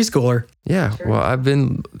top. that preschooler. Yeah, well, I've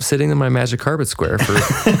been sitting in my magic carpet square for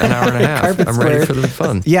an hour and a half. Carpet I'm square. ready for the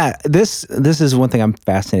fun. Yeah, this is one thing I'm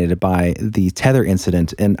fascinated by, the tether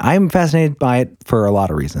incident, and I'm fascinated by it for a lot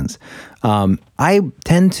of reasons. I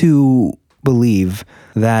tend to believe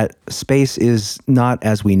that space is not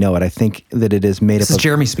as we know it. I think that it is made This up is of...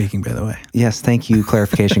 Jeremy speaking, by the way. Yes, thank you.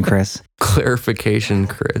 Clarification, Chris. Clarification,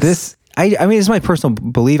 Chris. This, I mean, it's my personal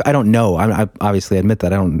belief. I don't know. I obviously admit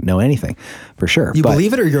that I don't know anything for sure. You but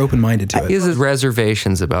believe it or you're open-minded to He it? has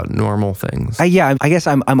reservations about normal things. I guess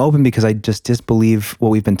I'm open because I just disbelieve what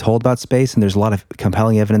we've been told about space, and there's a lot of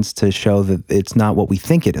compelling evidence to show that it's not what we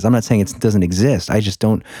think it is. I'm not saying it doesn't exist. I just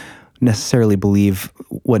don't necessarily believe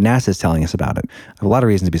what NASA is telling us about it. I have a lot of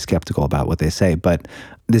reasons to be skeptical about what they say, but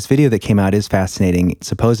this video that came out is fascinating,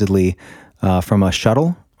 supposedly from a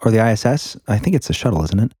shuttle or the ISS. I think it's a shuttle,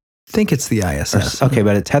 isn't it? I think it's the ISS. Okay,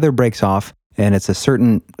 but a tether breaks off, and it's a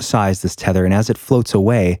certain size, this tether, and as it floats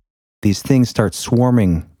away, these things start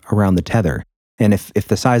swarming around the tether. And if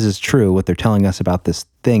the size is true, what they're telling us about this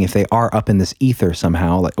thing, if they are up in this ether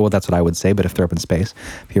somehow, well, that's what I would say, but if they're up in space,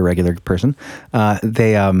 if you're a regular person,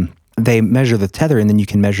 they measure the tether, and then you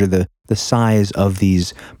can measure the size of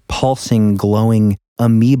these pulsing, glowing,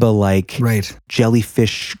 amoeba-like,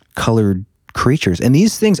 jellyfish-colored creatures. And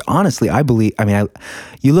these things, honestly,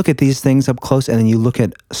 you look at these things up close and then you look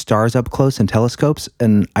at stars up close in telescopes,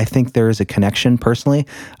 and I think there is a connection personally.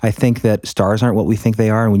 I think that stars aren't what we think they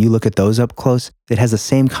are. And when you look at those up close, it has the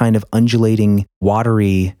same kind of undulating,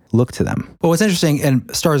 watery look to them. Well, what's interesting,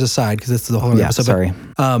 and stars aside, because this is the whole episode. Sorry.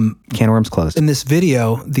 Can of worms closed. In this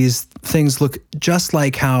video, these things look just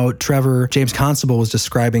like how Trevor James Constable was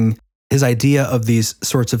describing his idea of these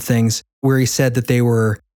sorts of things, where he said that they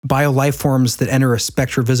were bio-life forms that enter a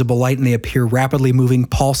spectrum of visible light and they appear rapidly moving,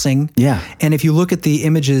 pulsing. Yeah. And if you look at the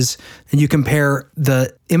images and you compare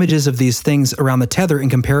the images of these things around the tether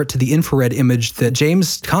and compare it to the infrared image that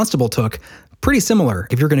James Constable took, pretty similar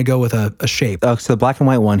if you're going to go with a shape. So the black and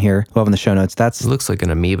white one here, we'll have in the show notes, It looks like an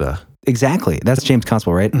amoeba. exactly, that's James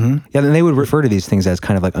Constable, right? Mm-hmm. Yeah, and they would refer to these things as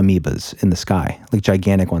kind of like amoebas in the sky, like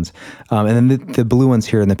gigantic ones. And then the blue ones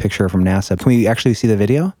here in the picture are from NASA. Can we actually see the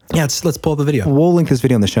video? Yeah, let's pull up the video. We'll link this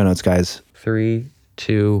video in the show notes, guys. 3,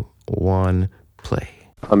 2, 1, play.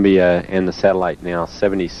 Columbia and the satellite now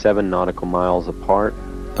 77 nautical miles apart.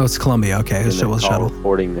 Oh, it's Columbia. Okay, And the shuttle.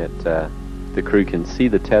 reporting that the crew can see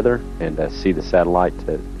the tether and see the satellite.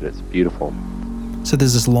 It's beautiful. So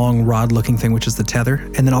there's this long rod-looking thing, which is the tether,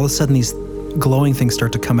 and then all of a sudden these glowing things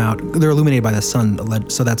start to come out. They're illuminated by the sun,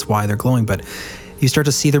 so that's why they're glowing. But you start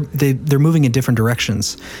to see they're moving in different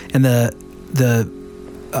directions, and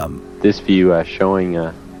this view showing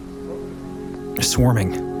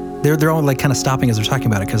swarming. They're all like kind of stopping as they're talking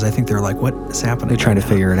about it, because I think they're like, what is happening? They're trying to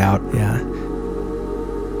figure it out. Yeah.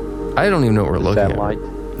 I don't even know what we're looking satellite.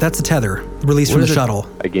 That's the tether released from the shuttle.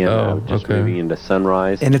 Again, just moving into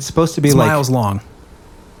sunrise. And it's supposed to be It's like miles long.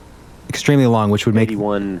 Extremely long, which would make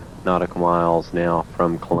 81 nautical miles now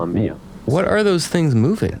from Columbia. What are those things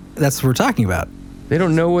moving? That's what we're talking about. They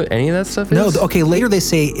don't know what any of that stuff No, is? okay, later they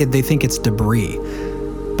say they think it's debris.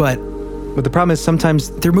 But the problem is sometimes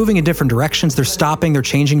they're moving in different directions. They're stopping, they're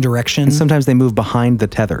changing direction. and sometimes they move behind the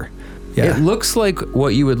tether. Yeah. It looks like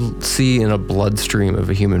what you would see in a bloodstream of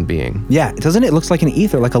a human being. Yeah, doesn't it? Looks like an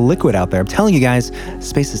ether, like a liquid out there. I'm telling you guys,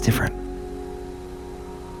 space is different.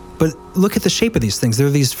 But look at the shape of these things. They're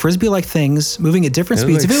these frisbee-like things moving at different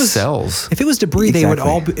speeds. Like cells. If it was debris, they would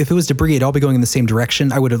all. If it was debris, it'd all be going in the same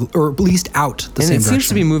direction. Or at least out the And same it direction. seems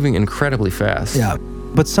to be moving incredibly fast. Yeah,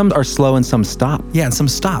 But some are slow and some stop. yeah, and some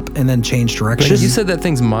stop and then change Like direction. you said that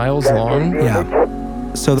thing's miles long.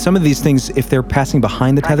 Yeah, So some of these things, if they're passing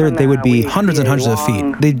behind the tether, they would be hundreds and hundreds of feet.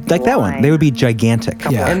 They like that one. They would be gigantic.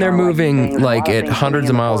 Yeah, And they're moving like at hundreds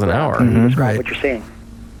of miles an hour. right. What you're saying.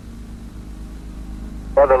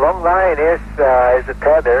 Well, the long line is a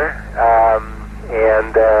tether,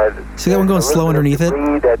 and See that one going slow underneath it?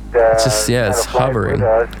 It's just, it's hovering.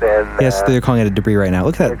 Yes, they're calling it a debris right now.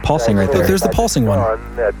 Look at that pulsing right there. Look, there's the pulsing one.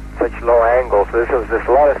 At such low angle, so there's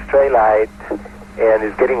a lot of stray light, and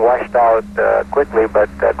it's getting washed out quickly. But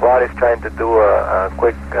Claude is trying to do a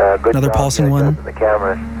quick, good Another job pulsing here one. with the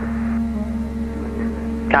cameras.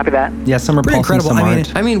 Copy that. Yeah, some are Pretty pulsing, incredible. some I mean,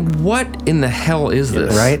 aren't. I mean, what in the hell is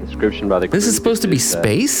this? Right? Description by the This is crew supposed to be is,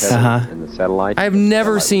 space? tether Uh-huh. And the satellite. I've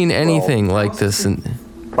never seen anything like this. Look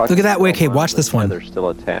at that. Wait, okay, watch this one. They're still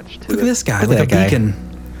attached to Look at it. this guy, Look like at a that guy. beacon.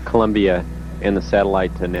 Columbia and the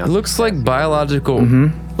satellite to now. It looks like biological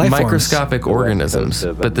Life microscopic organisms,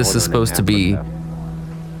 but this is supposed to be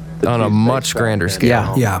on a much grander scale.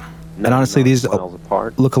 Yeah. Yeah. And honestly, these miles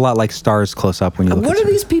apart. look a lot like stars close up when you look What at are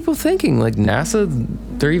these people thinking? Like NASA,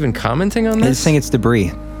 they're even commenting on It's this? saying it's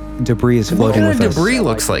debris. Debris is What floating kind of with us. debris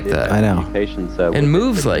looks like that? I know. Communications, And with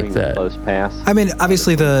moves the like between that. Close pass. I mean,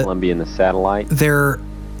 obviously Columbia and the satellite. their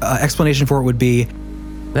explanation for it would be,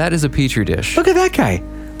 That is a petri dish. Look at that guy.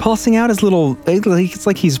 Pulsing out his little, it's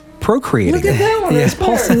like he's procreating. Look at that one. He's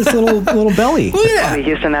pulsing his little belly. Copy,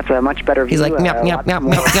 Houston, that's a much better view. He's like, meow, meow, meow,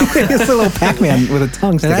 meow, It's a little Pac-Man with a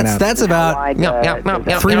tongue sticking out. that's about Meow, meow, meow,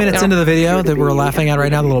 meow, 3 meow, minutes meow. into the video that we're laughing at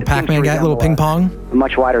right now, the little Pac-Man guy, little ping pong.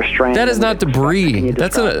 much wider strand. That is not debris.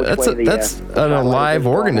 That's an alive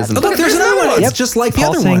organism. Look, there's another one. It's Yep. just like the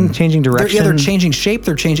Pulsing, other one. changing direction. They're changing shape.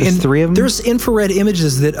 They're changing. There's and 3 of them. There's infrared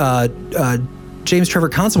images that James Trevor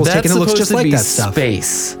Constable's That's taking. It looks supposed just to like be that stuff.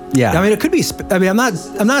 space. Yeah. I mean, it could be. I mean, I'm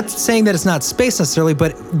not saying that it's not space necessarily,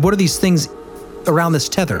 but what are these things around this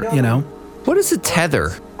tether? You know, What is a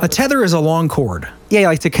tether? a tether is a long cord. Yeah,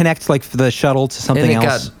 like to connect like the shuttle to something And it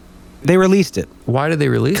else. They released it Why did they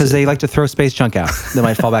release it? because they like to throw space junk out that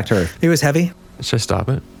might fall back to Earth. It was heavy. Should I stop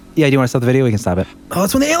it? Yeah, do you want to stop the video? We can stop it. Oh,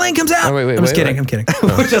 it's when the alien comes out. Oh, wait, I'm just kidding. wait. I'm kidding.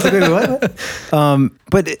 Just like, wait, what?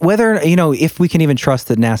 But whether, if we can even trust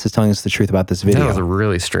that NASA's telling us the truth about this video. That was a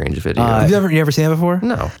really strange video. you ever seen that before?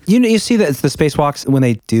 No. You see that it's the spacewalks when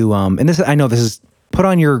they do, and this, I know this is put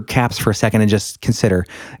on your caps for a second and just consider.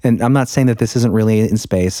 And I'm not saying that this isn't really in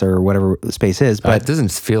space or whatever space is, but it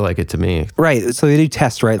doesn't feel like it to me. Right. So they do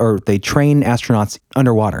tests, right? Or they train astronauts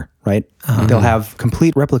underwater, right? They'll have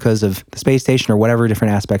complete replicas of the space station or whatever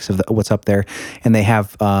different aspects of what's up there. And they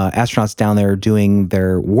have astronauts down there doing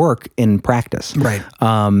their work in practice. Right.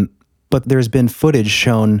 But there's been footage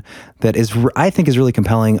shown that I think is really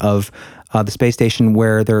compelling of the space station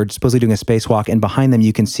where they're supposedly doing a spacewalk, and behind them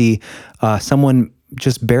you can see someone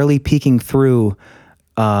just barely peeking through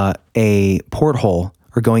a porthole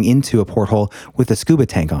or going into a porthole with a scuba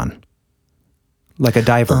tank on. Like a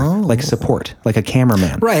diver, like support, like a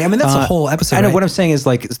cameraman. Right. I mean, that's a whole episode. I know right? what I'm saying is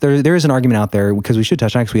like there is an argument out there, because we should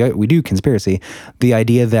touch on it, because we do conspiracy, the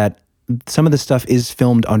idea that some of this stuff is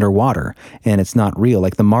filmed underwater and it's not real.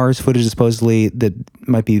 Like the Mars footage is supposedly that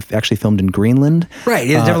might be actually filmed in Greenland. Right.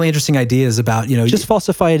 Yeah, definitely interesting ideas about, just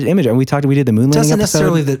falsified image. And we did the moon landing doesn't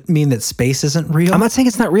episode. necessarily mean that space isn't real. I'm not saying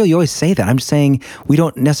it's not real. You always say that. I'm just saying we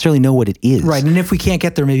don't necessarily know what it is. Right. And if we can't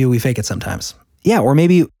get there, maybe we fake it sometimes. Yeah. Or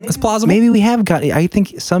maybe it's plausible. Maybe we have got, I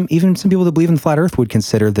think some people that believe in flat Earth would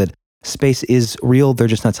consider that space is real. They're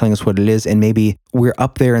just not telling us what it is. And maybe we're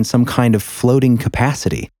up there in some kind of floating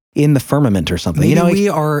capacity in the firmament or something. Maybe we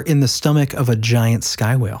are in the stomach of a giant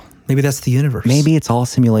sky whale. Maybe that's the universe. Maybe it's all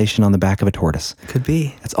simulation on the back of a tortoise. Could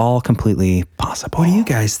be. It's all completely possible. What do you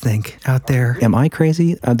guys think out there? Am I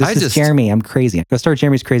crazy? This is Jeremy. I'm crazy. Go start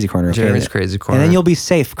Jeremy's Crazy Corner. Okay? Jeremy's Crazy Corner. And then you'll be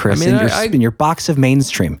safe, Chris, in your box of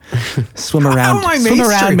mainstream. Swim around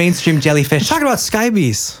mainstream jellyfish. Talking about sky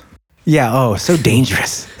beasts. Yeah. Oh, so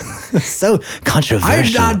dangerous. So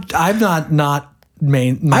controversial. I'm not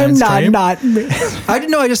mainstream. I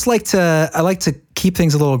didn't know. I just like to keep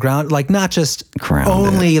things a little grounded, like not just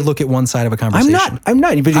only look at one side of a conversation. I'm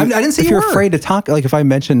not. But I didn't say if you're afraid to talk, like if I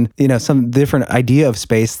mention, some different idea of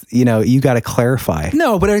space, you got to clarify.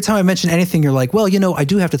 No, but every time I mention anything, you're like, well, I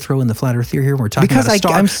do have to throw in the flat Earth theory here. We're talking about a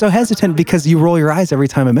star. I'm so hesitant because you roll your eyes every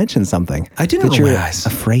time I mention something. I do roll my eyes.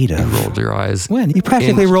 Afraid of. You rolled your eyes. When? You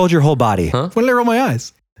practically rolled your whole body. Huh? When did I roll my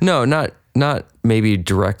eyes? No, not maybe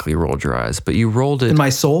directly rolled your eyes, but you rolled it in my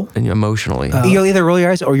soul and emotionally. You'll either roll your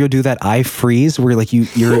eyes or you'll do that eye freeze where like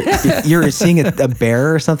you're seeing a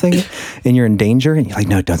bear or something and you're in danger and you're like,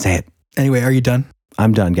 no, don't say it. Anyway, are you done?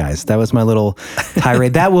 I'm done, guys. That was my little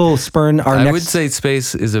tirade. That will spurn our next... I would say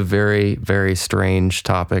space is a very, very strange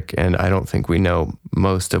topic, and I don't think we know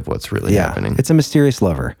most of what's really happening. It's a mysterious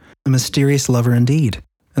lover. A mysterious lover indeed.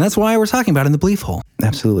 And that's why we're talking about it in the Belief Hole.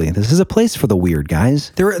 Absolutely. This is a place for the weird,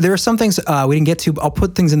 guys. There are some things we didn't get to. I'll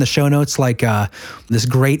put things in the show notes, like this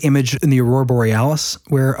great image in the Aurora Borealis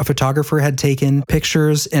where a photographer had taken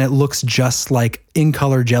pictures and it looks just like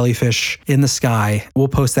in-color jellyfish in the sky. We'll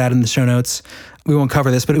post that in the show notes. We won't cover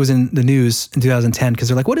this, but it was in the news in 2010 because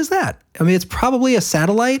they're like, what is that? I mean, it's probably a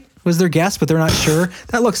satellite was their guess, but they're not sure.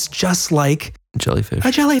 That looks just like... jellyfish.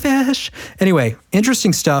 A jellyfish. Anyway,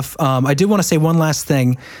 interesting stuff. I did want to say one last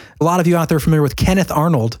thing. A lot of you out there are familiar with Kenneth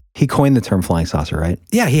Arnold. He coined the term flying saucer, right?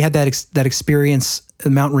 Yeah, he had that experience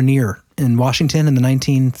at Mount Rainier in Washington in the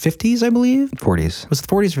 1950s, I believe. 40s. Was it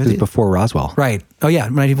the 40s? It was before Roswell. Right. Oh yeah,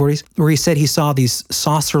 1940s. Where he said he saw these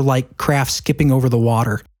saucer-like craft skipping over the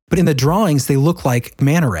water. But in the drawings, they look like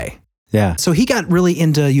manta ray. Yeah. So he got really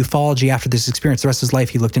into ufology after this experience. The rest of his life,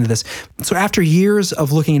 he looked into this. So after years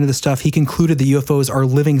of looking into this stuff, he concluded the UFOs are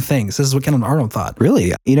living things. This is what Kenneth Arnold thought.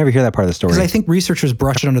 Really? You never hear that part of the story. Because I think researchers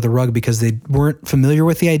brush it under the rug because they weren't familiar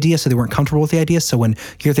with the idea, so they weren't comfortable with the idea. So when you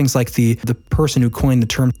hear things like the person who coined the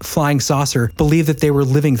term flying saucer believed that they were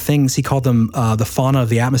living things, he called them the fauna of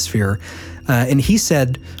the atmosphere. And he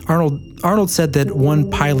said, Arnold said that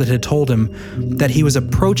one pilot had told him that he was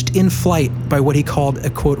approached in flight by what he called a,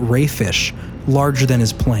 quote, rayfish larger than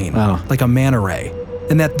his plane, like a manta ray,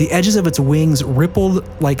 and that the edges of its wings rippled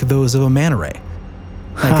like those of a manta ray.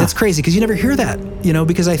 Like, that's crazy because you never hear that,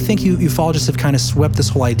 because I think ufologists have kind of swept this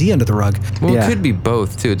whole idea under the rug. Well, it could be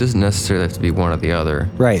both, too. It doesn't necessarily have to be one or the other.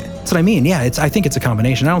 Right. That's what I mean. Yeah, I think it's a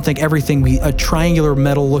combination. I don't think everything a triangular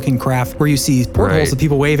metal-looking craft where you see portholes with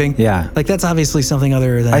people waving. Yeah. Like, that's obviously something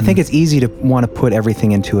other than... I think it's easy to want to put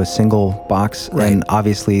everything into a single box. Right. And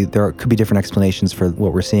obviously, there could be different explanations for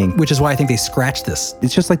what we're seeing. Which is why I think they scratched this.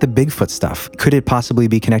 It's just like the Bigfoot stuff. Could it possibly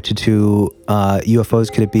be connected to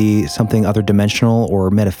UFOs? Could it be something other dimensional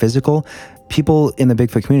or metaphysical? People in the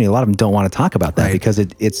Bigfoot community, a lot of them don't want to talk about that because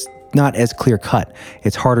it's not as clear cut.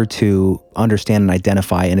 It's harder to understand and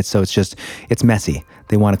identify, and it's messy.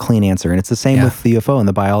 They want a clean answer, and it's the same with the UFO and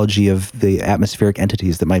the biology of the atmospheric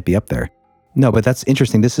entities that might be up there. No, but that's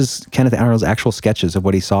interesting. This is Kenneth Arnold's actual sketches of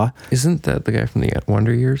what he saw. Isn't that the guy from the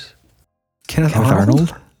Wonder Years? Kenneth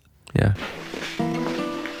Arnold? Yeah.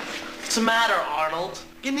 What's the matter, Arnold?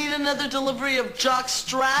 You need another delivery of jock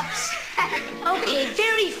straps? Okay,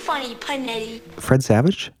 very funny, Panetti. Fred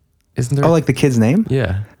Savage? Isn't there? Oh, like the kid's name?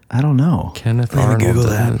 Yeah. I don't know. Kenneth Let me Arnold. Google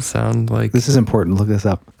Doesn't that. it sound like This is important. Look this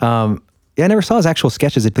up. Yeah, I never saw his actual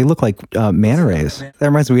sketches. They look like manta rays. That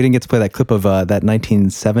reminds me, we didn't get to play that clip of that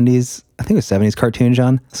 1970s, I think it was 70s cartoon,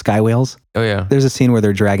 John, Sky Whales. Oh yeah. There's a scene where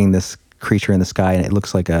they're dragging this creature in the sky, and it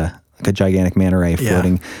looks like a gigantic manta ray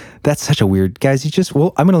floating. Yeah. That's such a weird, guys. I'm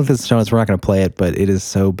going to look at the show notes. We're not going to play it, but it is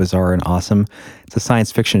so bizarre and awesome. It's a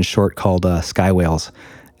science fiction short called Sky Whales,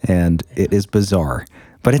 and it is bizarre,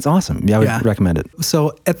 but it's awesome. Yeah, I would recommend it.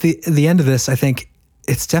 So at the end of this, I think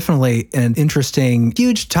it's definitely an interesting,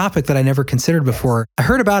 huge topic that I never considered before. I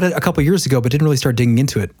heard about it a couple years ago, but didn't really start digging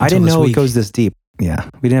into it. I didn't know it goes this deep. Yeah,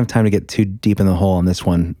 we didn't have time to get too deep in the hole on this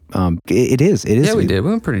one. It is. Yeah, we did.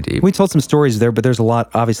 We went pretty deep. We told some stories there, but there's a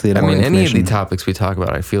lot, obviously. I mean, any of the topics we talk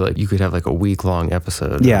about, I feel like you could have like a week-long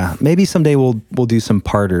episode. Yeah, maybe someday we'll do some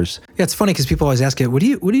parters. Yeah, it's funny because people always ask it, what do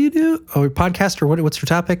you do? Oh, podcast or what's your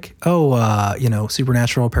topic? Oh,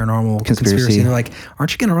 supernatural, paranormal, conspiracy. And they're like,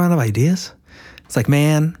 aren't you going to run out of ideas? It's like,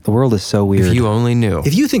 man. The world is so weird. If you only knew.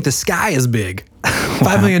 If you think the sky is big,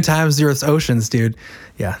 5 million times the Earth's oceans, dude.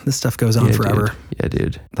 Yeah, this stuff goes on forever. Dude. Yeah,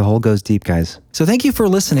 dude. The hole goes deep, guys. So thank you for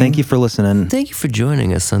listening. Thank you for listening. Thank you for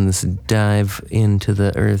joining us on this dive into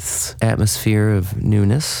the Earth's atmosphere of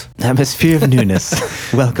newness. Atmosphere of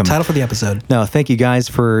newness. Welcome. Title for the episode. No, thank you guys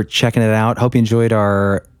for checking it out. Hope you enjoyed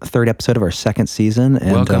our third episode of our second season.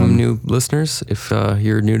 And, welcome, new listeners. If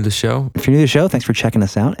you're new to the show. If you're new to the show, thanks for checking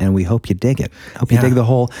us out, and we hope you dig it. Hope you dig the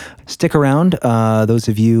whole. Stick around, those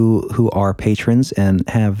of you who are patrons and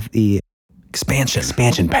have the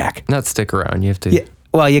expansion pack. Not stick around. You have to. Yeah.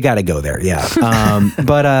 Well, you got to go there. Yeah.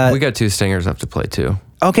 But we got 2 stingers up to play too.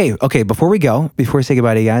 Okay. Before we say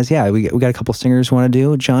goodbye to you guys, we got a couple stingers we want to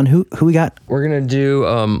do. John, who we got? We're gonna do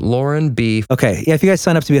Lauren B. Okay. Yeah. If you guys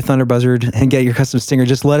sign up to be a Thunder Buzzard and get your custom stinger,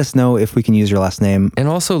 just let us know if we can use your last name, and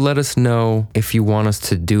also let us know if you want us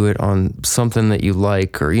to do it on something that you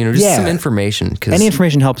like, or just some information. Any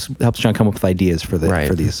information helps John come up with ideas for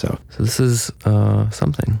these. So this is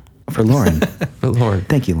something for Lauren. For Lauren.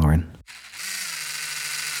 Thank you, Lauren.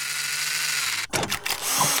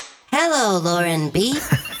 Hello, Lauren B.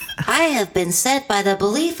 I have been sent by the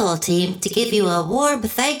Belief Hole team to give you a warm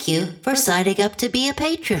thank you for signing up to be a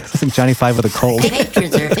patron. It's like Johnny Five with a cold.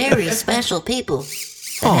 Patrons are very special people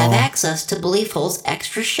that have access to Belief Hole's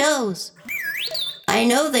extra shows. I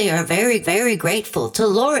know they are very, very grateful to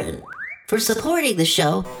Lauren for supporting the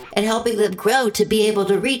show and helping them grow to be able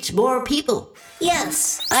to reach more people.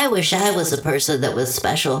 Yes, I wish I was a person that was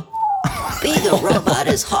special. Being a robot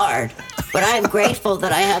is hard, but I'm grateful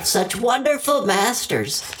that I have such wonderful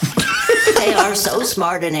masters. They are so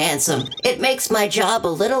smart and handsome. It makes my job a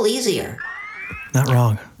little easier. Not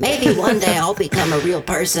wrong. Maybe one day I'll become a real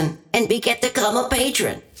person and get to become a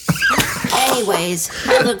patron. Anyways,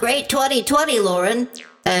 have a great 2020, Lauren.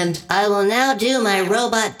 And I will now do my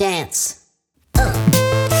robot dance.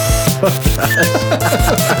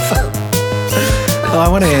 Oh, I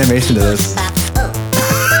want an animation to this.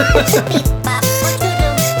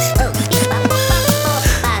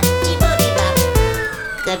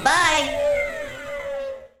 Goodbye.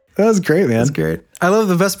 That was great, man. That's great. I love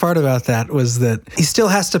the best part about that was that he still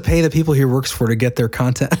has to pay the people he works for to get their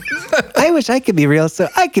content. I wish I could be real, so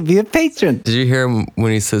I could be a patron. Did you hear him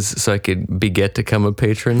when he says, so I could get to become a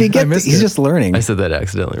patron? He's just learning. I said that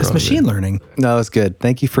accidentally wrong. It's machine learning. No, it's good.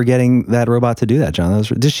 Thank you for getting that robot to do that, John.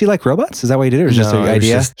 Does she like robots? Is that why you did it, or was just an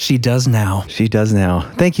idea? She does now. She does now.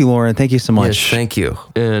 Thank you, Lauren. Thank you so much. Yes, thank you.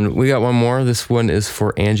 And we got one more. This one is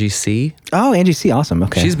for Angie C. Oh, Angie C. Awesome.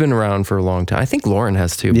 Okay. She's been around for a long time. I think Lauren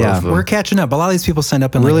has too. Yeah. Both of them. We're catching up. A lot of these people send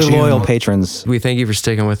up in really like June. Loyal patrons. We thank you for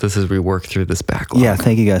sticking with us as we work through this backlog. Yeah,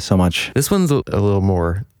 thank you guys so much. This one's a little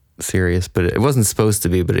more serious, but it wasn't supposed to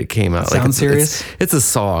be, but it came out. Sounds serious? It's a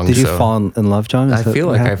song. Did you fall in love, John? I feel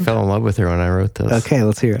like I fell in love with her when I wrote this. Okay,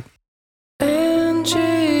 let's hear it.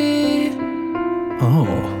 Angie. Oh.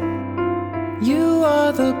 You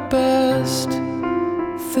are the best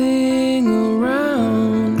thing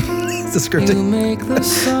around. It's scripted. You make the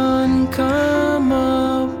sun come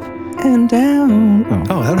up and down.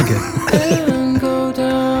 Oh, that'll be good. And go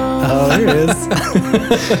down. Oh, there it is.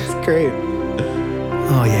 That's great.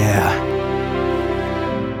 Oh, yeah.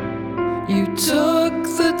 You took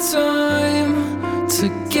the time to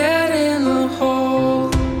get in the hole,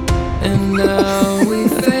 and now we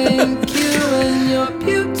thank you and your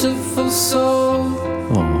beautiful soul.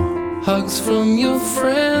 Oh. Hugs from your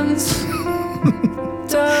friends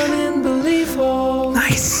down in Belief Hole.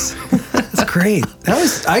 Nice. That's great.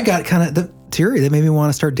 I got kind of the teary that made me want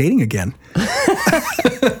to start dating again.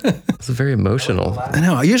 It's very emotional. I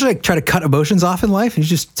know. I usually try to cut emotions off in life, and you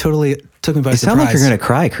just totally took me by You surprise. sound like you're going to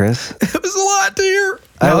cry, Chris. It was a lot to hear.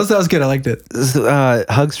 That was good. I liked it.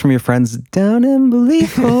 Hugs from your friends down in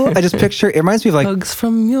Belief Hole. I just picture, it reminds me of like, Hugs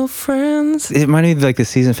from your friends. it reminded me of like the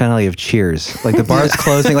season finale of Cheers. Like the bar's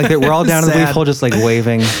closing, like we're all down in the Belief Sad. Hole just like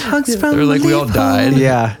waving. Hugs from They're like we all died.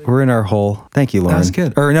 Yeah, we're in our hole. Thank you, Lauren. was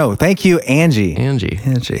good. Or no, thank you, Angie. Angie.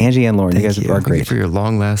 Angie and Lauren. You guys are Thank you great. for your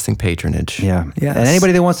long-lasting patronage. Yeah. Yes. And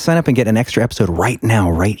anybody that wants to sign up and get an extra episode right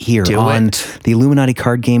now, right here Do on it. the Illuminati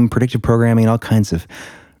card game, predictive programming, and all kinds of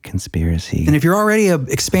conspiracy. And if you're already a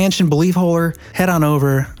expansion belief holer, head on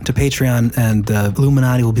over to Patreon, and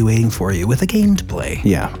Illuminati will be waiting for you with a game to play.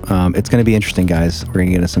 Yeah, it's going to be interesting, guys. We're going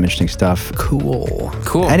to get into some interesting stuff. Cool.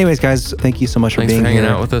 Cool. Anyways, guys, thank you so much Thanks for for being hanging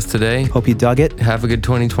here. out with us today. Hope you dug it. Have a good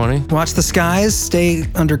 2020. Watch the skies. Stay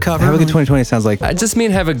undercover. Have a good 2020 sounds like. I just mean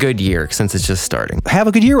have a good year since it's just starting. Have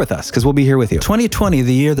a good year with us because we'll be here with you. 2020,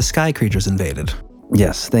 the year the sky creatures invaded.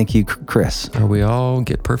 Yes, thank you, Chris. Or we all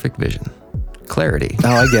get perfect vision. Clarity. Oh,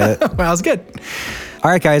 I get it. Well, that was good. All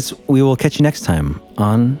right, guys, we will catch you next time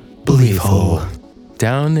on Belief Hole.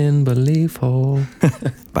 Down in Belief Hole.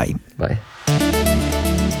 Bye. Bye.